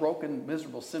that are broken,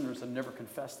 miserable sinners and never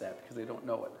confess that because they don't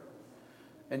know it?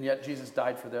 And yet Jesus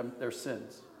died for them, their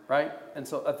sins, right? And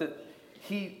so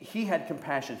he had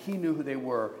compassion. He knew who they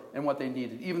were and what they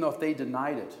needed. Even though if they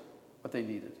denied it, what they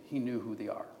needed, he knew who they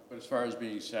are. But as far as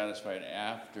being satisfied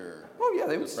after... Oh, yeah,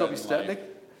 they would still be satisfied.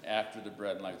 After the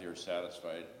bread and life, they were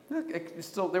satisfied.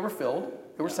 They were filled.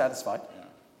 They were satisfied. Yeah.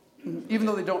 Even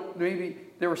though they don't, maybe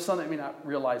there were some that may not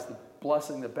realize the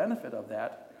blessing, the benefit of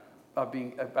that, of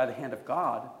being by the hand of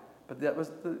God, but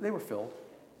they were filled.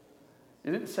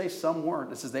 It didn't say some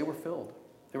weren't. It says they were filled.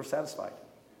 They were satisfied.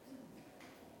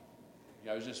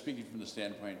 Yeah, I was just speaking from the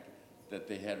standpoint that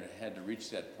they had to reach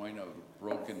that point of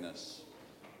brokenness.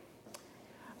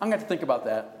 I'm going to have to think about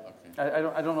that. Okay.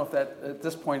 I don't know if that, at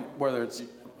this point, whether it's...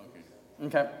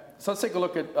 Okay. So let's take a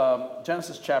look at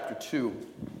Genesis chapter 2.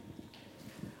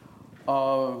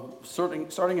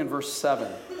 Starting in verse 7.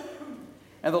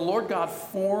 And the Lord God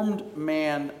formed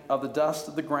man of the dust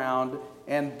of the ground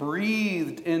and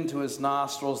breathed into his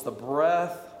nostrils the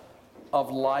breath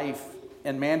of life,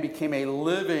 and man became a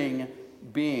living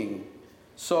being.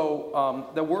 So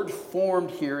the word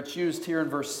formed here, it's used here in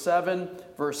verse 7,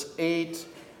 verse 8,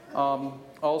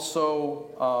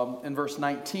 also in verse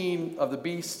 19 of the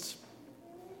beasts.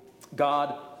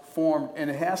 God formed, and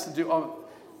it has to do,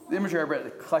 the imagery I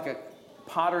read, like a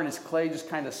potter in his clay, just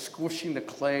kind of squishing the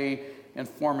clay and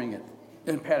forming it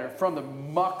in pattern from the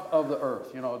muck of the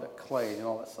earth, the clay and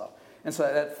all that stuff. And so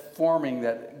that forming,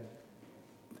 that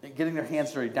getting their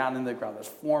hands dirty down in the ground, that's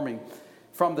forming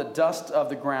from the dust of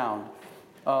the ground.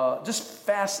 Just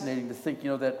fascinating to think,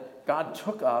 that God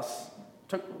took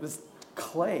this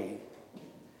clay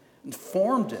and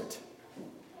formed it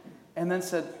and then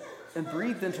said, and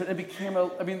breathed into it and became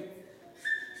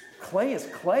clay is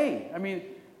clay.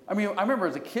 I remember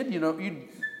as a kid, you'd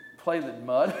play in the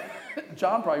mud.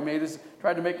 John probably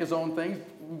tried to make his own things,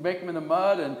 make them in the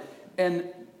mud, and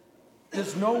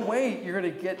there's no way you're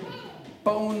going to get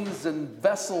bones and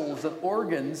vessels and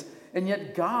organs, and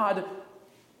yet God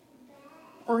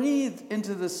breathed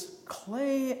into this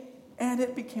clay and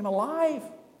it became alive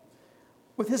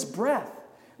with his breath,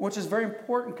 which is very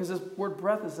important because this word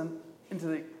breath is into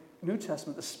the New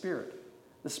Testament, the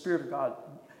Spirit of God.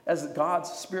 As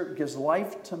God's Spirit gives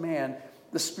life to man,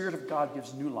 the Spirit of God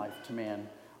gives new life to man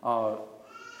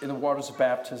in the waters of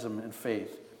baptism and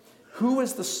faith. Who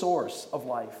is the source of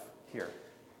life here?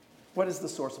 What is the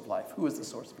source of life? Who is the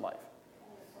source of life?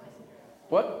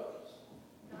 What?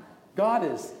 God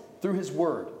is, through his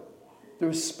word, through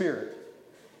his Spirit,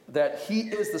 that he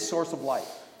is the source of life.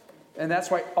 And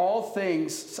that's why all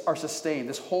things are sustained.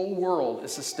 This whole world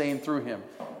is sustained through him.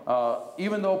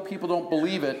 Even though people don't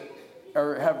believe it,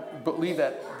 or believe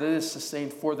that it is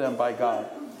sustained for them by God.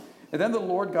 And then the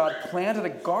Lord God planted a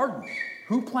garden.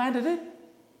 Who planted it?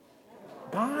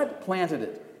 God planted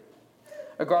it.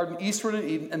 A garden eastward in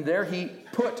Eden, and there he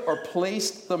put or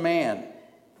placed the man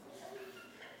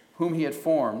whom he had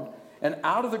formed. And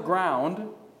out of the ground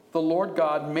the Lord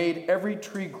God made every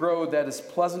tree grow that is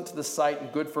pleasant to the sight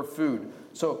and good for food.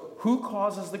 So who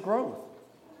causes the growth?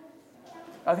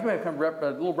 I think we have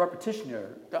a little repetition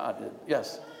here. God did.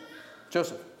 Yes.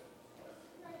 Joseph.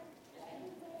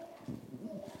 I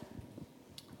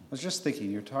was just thinking,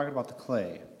 you're talking about the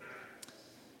clay.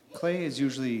 Clay is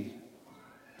usually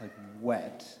like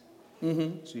wet.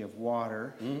 Mm-hmm. So you have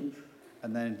water,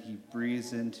 and then he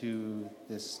breathes into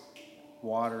this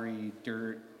watery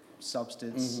dirt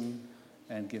substance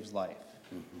and gives life.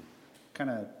 Mm-hmm. Kind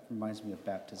of reminds me of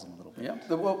baptism a little bit.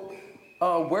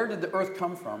 Yeah. Where did the earth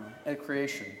come from at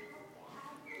creation?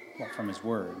 Well, from his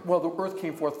word. Well, the earth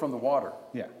came forth from the water.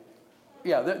 Yeah.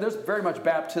 Yeah, there's very much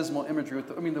baptismal imagery.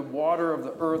 The water of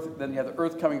the earth, then you have the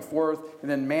earth coming forth, and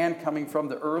then man coming from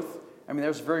the earth.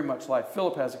 There's very much life.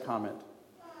 Philip has a comment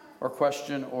or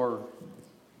question or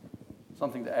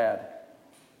something to add.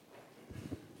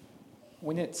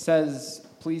 When it says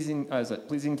pleasing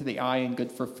to the eye and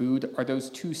good for food, are those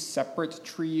two separate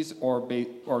trees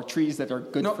or trees that are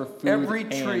good for food? Every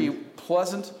tree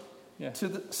pleasant to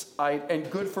the eye and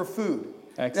good for food.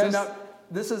 Now,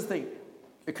 this is the thing,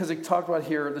 because it talked about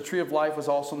here, the tree of life was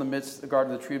also in the midst of the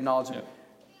garden of the tree of knowledge. Yeah.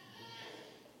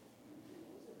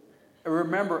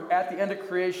 Remember, at the end of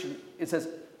creation, it says,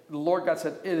 the Lord God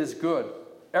said, it is good.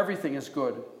 Everything is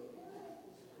good.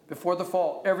 Before the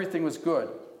fall, everything was good,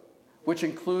 which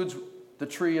includes the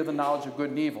tree of the knowledge of good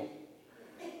and evil.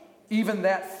 Even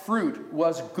that fruit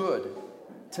was good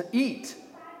to eat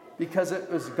because it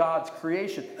was God's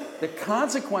creation. The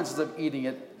consequences of eating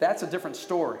it, that's a different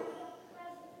story.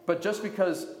 But just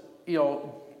because,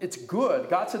 it's good,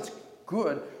 God said it's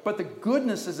good, but the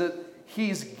goodness is that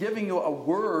he's giving you a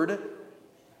word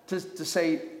to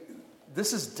say,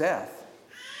 this is death.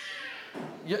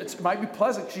 Yeah, it might be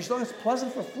pleasant. She's saying it's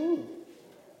pleasant for food.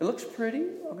 It looks pretty.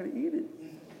 I'm going to eat it.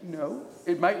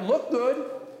 It might look good,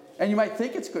 and you might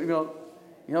think it's good.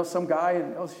 Some guy,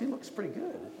 and she looks pretty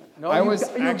good. No, I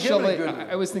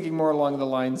was thinking more along the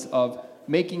lines of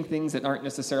making things that aren't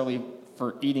necessarily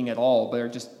for eating at all, but are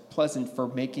just pleasant for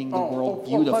making the world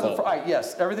beautiful.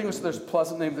 Yes, everything was, there's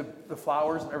pleasant, the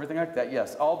flowers and everything like that.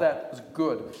 Yes, all that was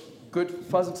good. Good,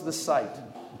 pleasant to the sight.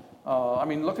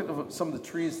 Look at some of the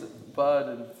trees that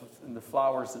bud and the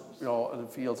flowers that, in the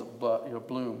fields that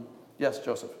bloom. Yes,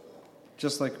 Joseph.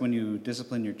 Just like when you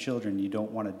discipline your children, you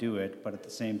don't want to do it, but at the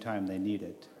same time, they need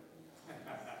it.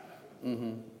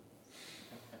 Mm-hmm.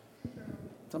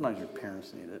 Sometimes your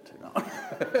parents need it too.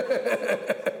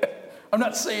 I'm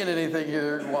not saying anything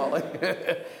here, Wally.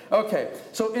 Okay,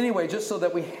 so anyway, just so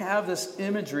that we have this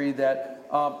imagery that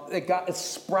it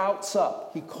sprouts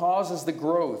up. He causes the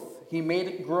growth. He made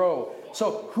it grow.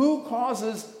 So who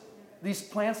causes these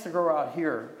plants to grow out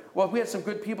here? Well, we had some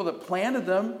good people that planted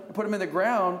them and put them in the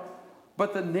ground,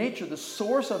 but the nature, the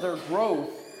source of their growth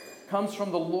comes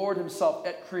from the Lord himself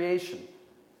at creation.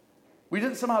 We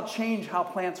didn't somehow change how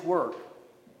plants work.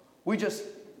 We just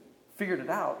figured it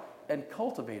out and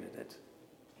cultivated it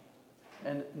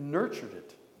and nurtured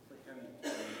it.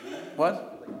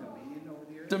 What?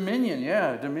 Dominion,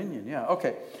 yeah.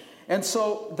 Okay. And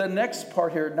so the next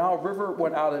part here, now a river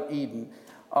went out of Eden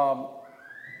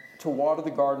to water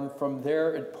the garden. From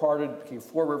there it parted, became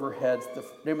 4 river heads. The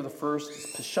name of the first is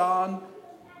Pishon.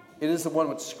 It is the one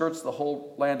which skirts the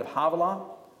whole land of Havilah,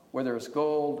 where there is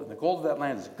gold, and the gold of that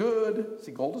land is good.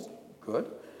 See, gold is good.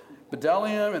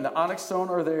 Bdellium and the onyx stone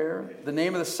are there. The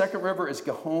name of the second river is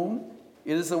Gihon.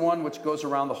 It is the one which goes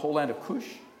around the whole land of Cush.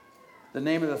 The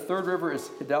name of the third river is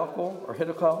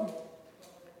Hiddekel.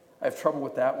 I have trouble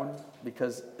with that one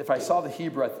because if I saw the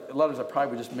Hebrew letters, I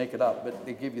probably would just make it up, but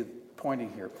they give you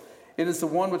pointing here. It is the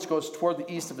one which goes toward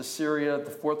the east of Assyria.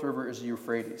 The fourth river is the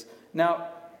Euphrates. Now,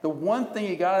 the one thing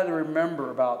you got to remember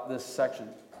about this section,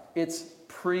 it's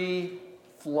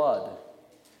pre-flood.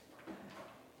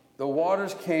 The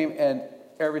waters came and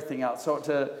everything out.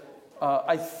 So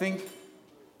I think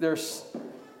there's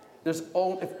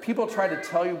if people try to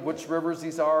tell you which rivers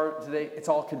these are today, it's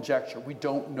all conjecture. We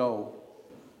don't know.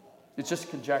 It's just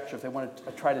conjecture. If they want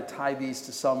to try to tie these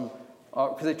to some,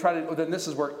 because they try to, then this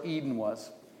is where Eden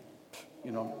was,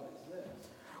 you know.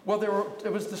 Well,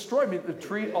 it was destroyed. I mean, the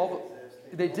tree,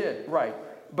 they did, right.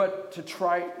 But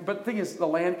the thing is, the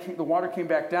water came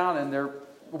back down, and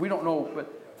we don't know.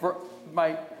 But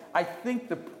I think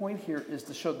the point here is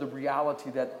to show the reality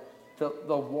that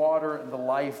the water and the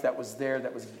life that was there,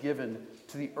 that was given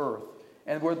to the earth,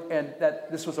 and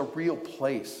that this was a real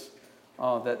place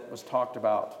that was talked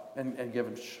about and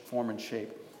given form and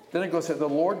shape. Then it goes, the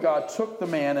Lord God took the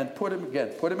man and put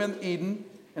him in Eden,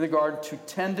 in the garden, to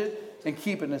tend it and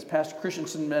keep it. And as Pastor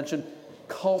Christensen mentioned,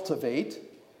 cultivate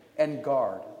and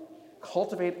guard.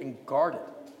 Cultivate and guard it,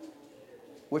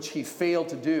 which he failed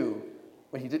to do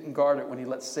when he didn't guard it, when he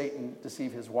let Satan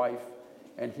deceive his wife.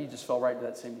 And he just fell right into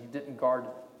that same. He didn't guard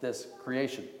this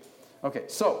creation. Okay,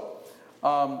 so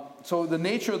the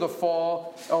nature of the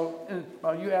fall.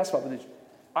 You asked about the nature.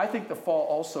 I think the fall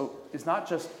also is not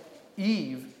just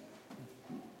Eve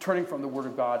turning from the Word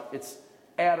of God. It's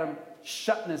Adam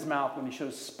shutting his mouth when he should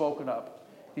have spoken up.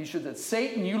 He should have said,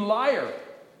 "Satan, you liar."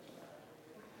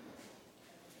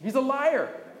 He's a liar.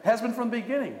 Has been from the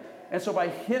beginning. And so by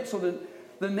him,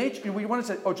 the nature. We want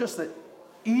to say, just the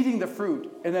eating the fruit,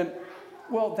 and then.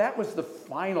 Well, that was the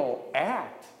final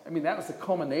act. I mean, that was the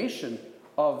culmination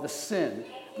of the sin.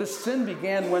 The sin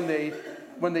began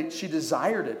when she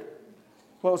desired it.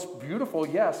 Well, it's beautiful,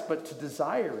 yes, but to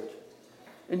desire it.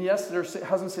 And yes, their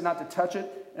husband said not to touch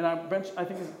it. And I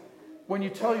think when you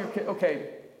tell your kid,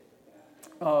 okay,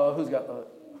 who's got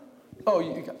I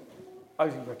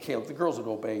was got Caleb. The girls would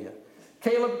obey you.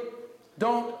 Caleb,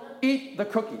 don't eat the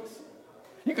cookies.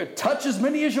 You can touch as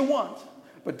many as you want,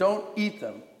 but don't eat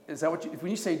them. Is that what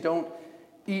when you say don't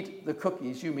eat the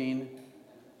cookies, you mean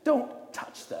don't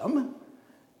touch them,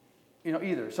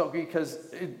 either. So because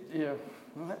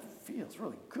that feels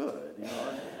really good,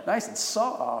 nice and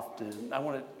soft, and I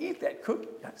want to eat that cookie.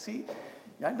 See,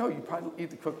 I know you probably eat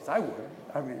the cookies. I would.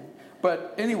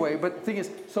 But anyway, but the thing is,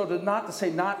 so not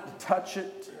to touch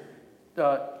it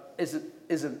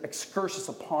is an excursus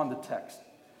upon the text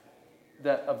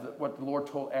what the Lord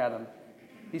told Adam.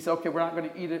 He said, okay, we're not going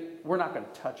to eat it. We're not going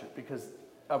to touch it because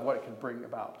of what it can bring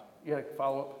about. You had a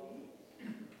follow-up?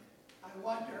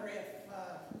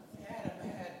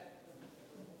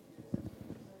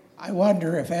 I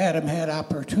wonder if Adam had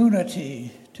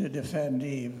opportunity to defend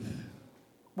Eve.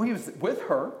 Well, he was with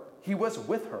her. He was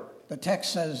with her. The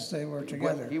text says they were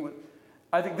together.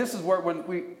 I think this is where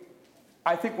when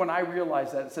I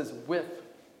realized that it says with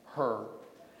her.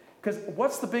 Because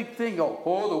what's the big thing? The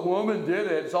woman did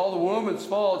it. It's all the woman's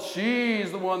fault.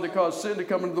 She's the one that caused sin to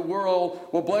come into the world.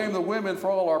 We'll blame the women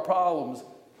for all our problems.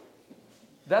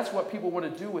 That's what people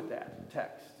want to do with that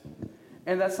text.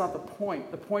 And that's not the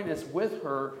point. The point is with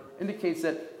her indicates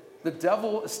that the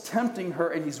devil is tempting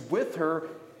her and he's with her.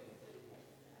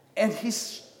 And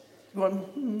he's going,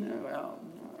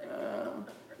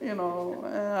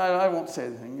 I won't say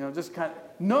anything. Just kind of,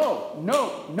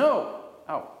 no.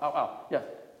 Ow. Yeah.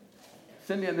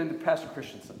 Cindy and then Pastor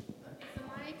Christensen. So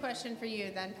my question for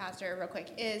you then, Pastor, real quick,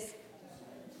 is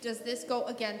does this go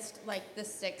against the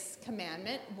sixth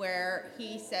commandment where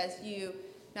he says you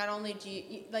not only do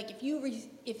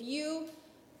you, if you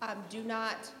do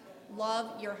not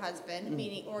love your husband,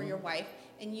 meaning or your wife,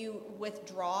 and you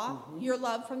withdraw your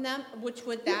love from them, which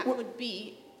would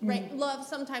be right? Love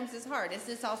sometimes is hard. Is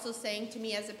this also saying to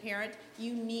me as a parent,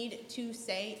 you need to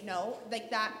say no, like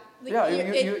that?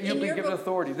 You'll be given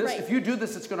authority. If you do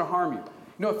this, it's going to harm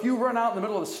you. If you run out in the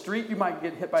middle of the street, you might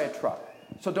get hit by a truck.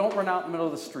 So don't run out in the middle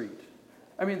of the street.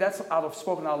 I mean, that's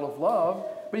spoken out of love.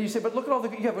 But you say, but look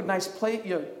at you have a nice plate.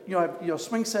 You have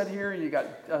swing set here, and you got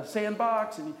a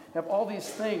sandbox, and you have all these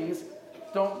things.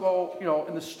 Don't go,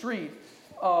 in the street.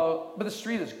 But the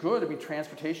street is good. I mean,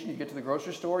 transportation. You get to the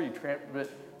grocery store.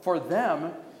 But for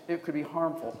them, it could be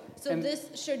harmful. So this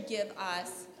should give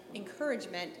us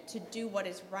encouragement to do what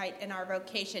is right in our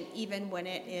vocation, even when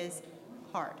it is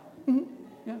hard. Mm-hmm.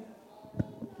 Yeah,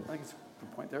 I think it's a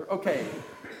good point there. Okay,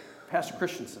 Pastor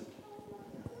Christensen.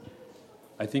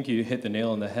 I think you hit the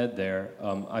nail on the head there.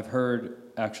 I've heard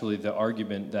actually the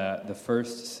argument that the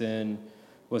first sin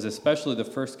was especially the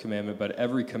first commandment, but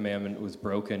every commandment was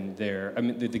broken there. I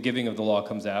mean, the giving of the law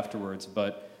comes afterwards,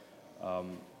 but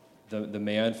the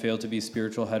man failed to be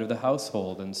spiritual head of the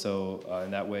household, and so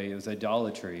in that way it was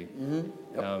idolatry.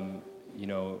 Yep.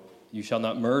 You shall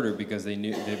not murder because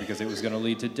because it was going to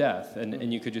lead to death,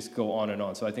 and you could just go on and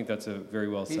on. So I think that's a very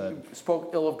well said. He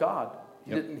spoke ill of God.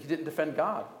 He didn't defend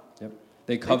God. Yep.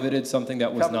 They coveted something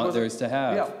that was not theirs to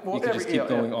have. Yeah. Well, you could just keep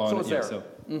going on. So it's there.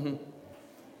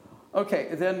 Okay,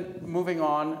 then moving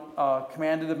on,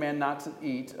 commanded the man not to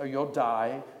eat or you'll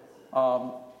die.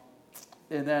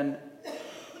 And then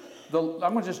I'm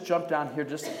going to just jump down here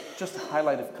just to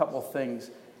highlight a couple of things.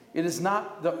 It is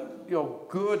not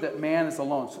good that man is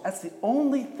alone. So that's the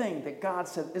only thing that God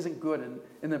said isn't good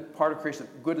in the part of creation.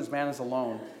 Good as man is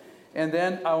alone. And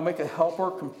then I will make a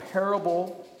helper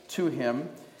comparable to him.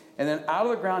 And then out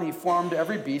of the ground he formed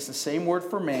every beast, the same word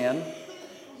for man.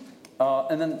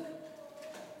 And then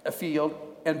a field,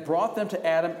 and brought them to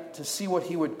Adam to see what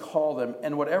he would call them.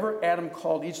 And whatever Adam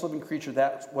called each living creature,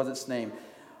 that was its name.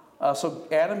 So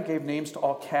Adam gave names to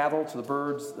all cattle, to the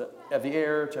birds of the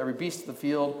air, to every beast of the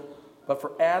field. But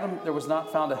for Adam, there was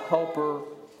not found a helper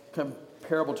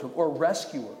comparable to him, or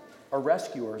rescuer. Or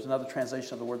rescuer is another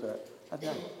translation of the word there.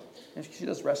 She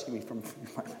does rescue me from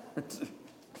my words.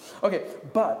 Okay,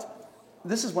 but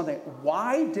this is one thing.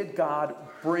 Why did God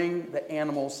bring the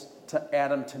animals to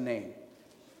Adam to name?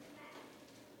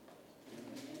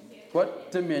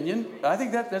 What? Dominion. I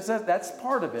think that's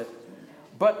part of it.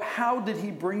 But how did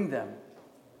he bring them?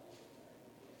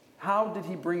 How did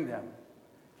he bring them?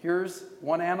 Here's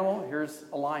one animal, here's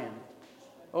a lion.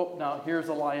 Oh, now here's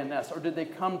a lioness. Or did they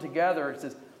come together? It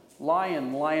says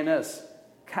lion, lioness,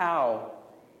 cow,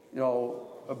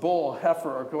 a bull, heifer,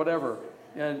 or whatever.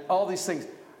 And all these things.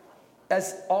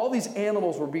 As all these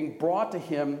animals were being brought to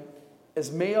him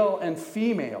as male and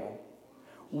female,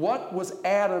 what was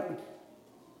Adam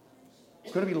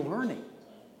going to be learning?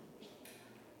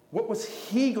 What was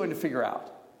he going to figure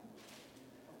out?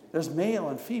 There's male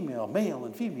and female, male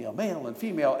and female, male and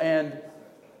female, and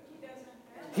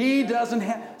he doesn't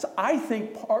have. So I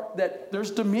think that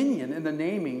there's dominion in the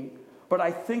naming, but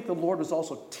I think the Lord was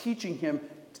also teaching him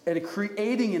and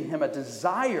creating in him a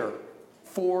desire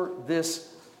for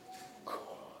this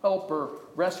helper,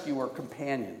 rescuer,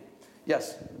 companion.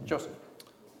 Yes, Joseph.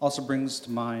 Also brings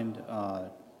to mind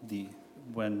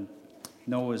when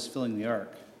Noah was filling the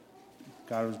ark,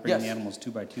 God was bringing the animals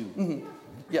 2 by 2. Mm-hmm.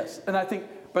 Yes, and I think,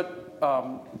 but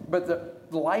the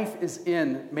life is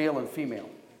in male and female.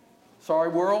 Sorry,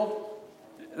 world,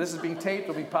 this is being taped,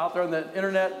 it'll be out there on the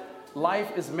internet.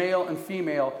 Life is male and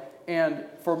female, and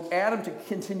for Adam to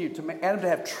continue, Adam to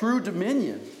have true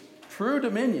dominion,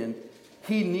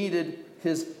 he needed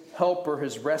his helper,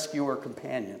 his rescuer,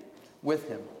 companion with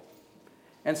him.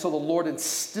 And so the Lord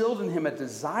instilled in him a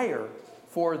desire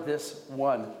for this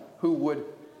one who would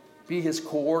be his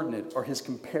coordinate or his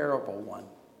comparable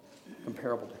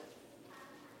to him.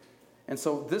 And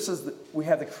so we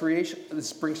have the creation.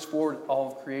 This brings forward all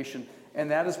of creation. And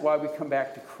that is why we come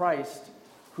back to Christ,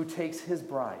 who takes his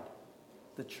bride,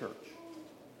 the church.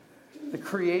 The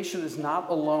creation is not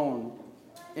alone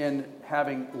in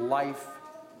having life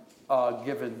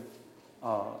given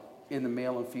in the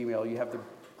male and female. You have the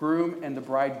groom and the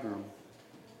bridegroom.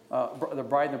 The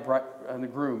bride and the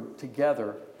groom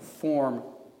together form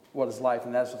what is life,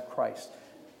 and that is with Christ.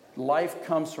 Life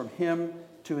comes from him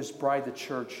to his bride, the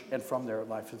church, and from their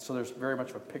life. And so there's very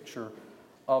much of a picture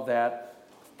of that.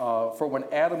 For when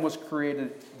Adam was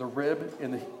created, the rib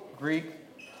in the Greek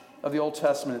of the Old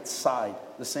Testament, it's side,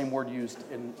 the same word used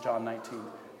in John 19.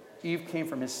 Eve came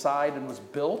from his side and was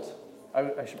built.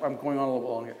 I'm going on a little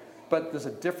long here. But there's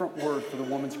a different word for the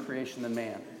woman's creation than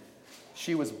man.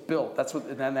 She was built. That's what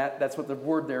the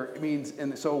word there means.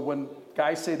 And so when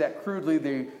guys say that crudely,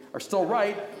 they are still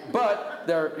right. But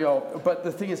But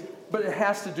the thing is, but it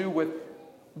has to do with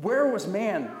where was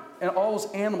man and all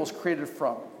those animals created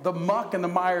from? The muck and the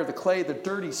mire, the clay, the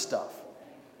dirty stuff.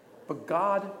 But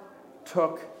God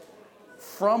took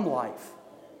from life,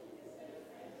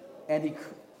 and he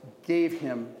gave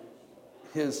him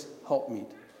his helpmeet.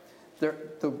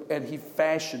 And he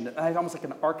fashioned, almost like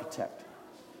an architect.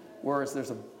 Whereas there's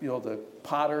the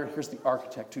potter, here's the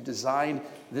architect who designed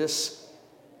this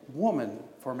woman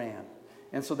for man.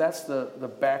 And so that's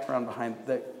the background behind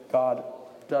that God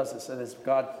does this. And as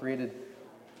God created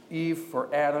Eve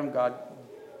for Adam, God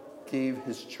gave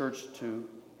his church to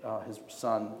his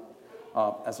son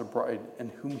as a bride,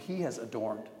 and whom he has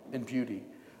adorned in beauty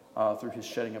through his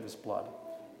shedding of his blood.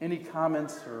 Any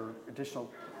comments or additional?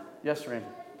 Yes, Randy?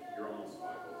 You're almost 5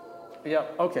 o'clock. Yeah,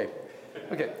 okay.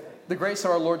 The grace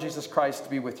of our Lord Jesus Christ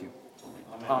be with you.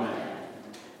 Amen. Amen.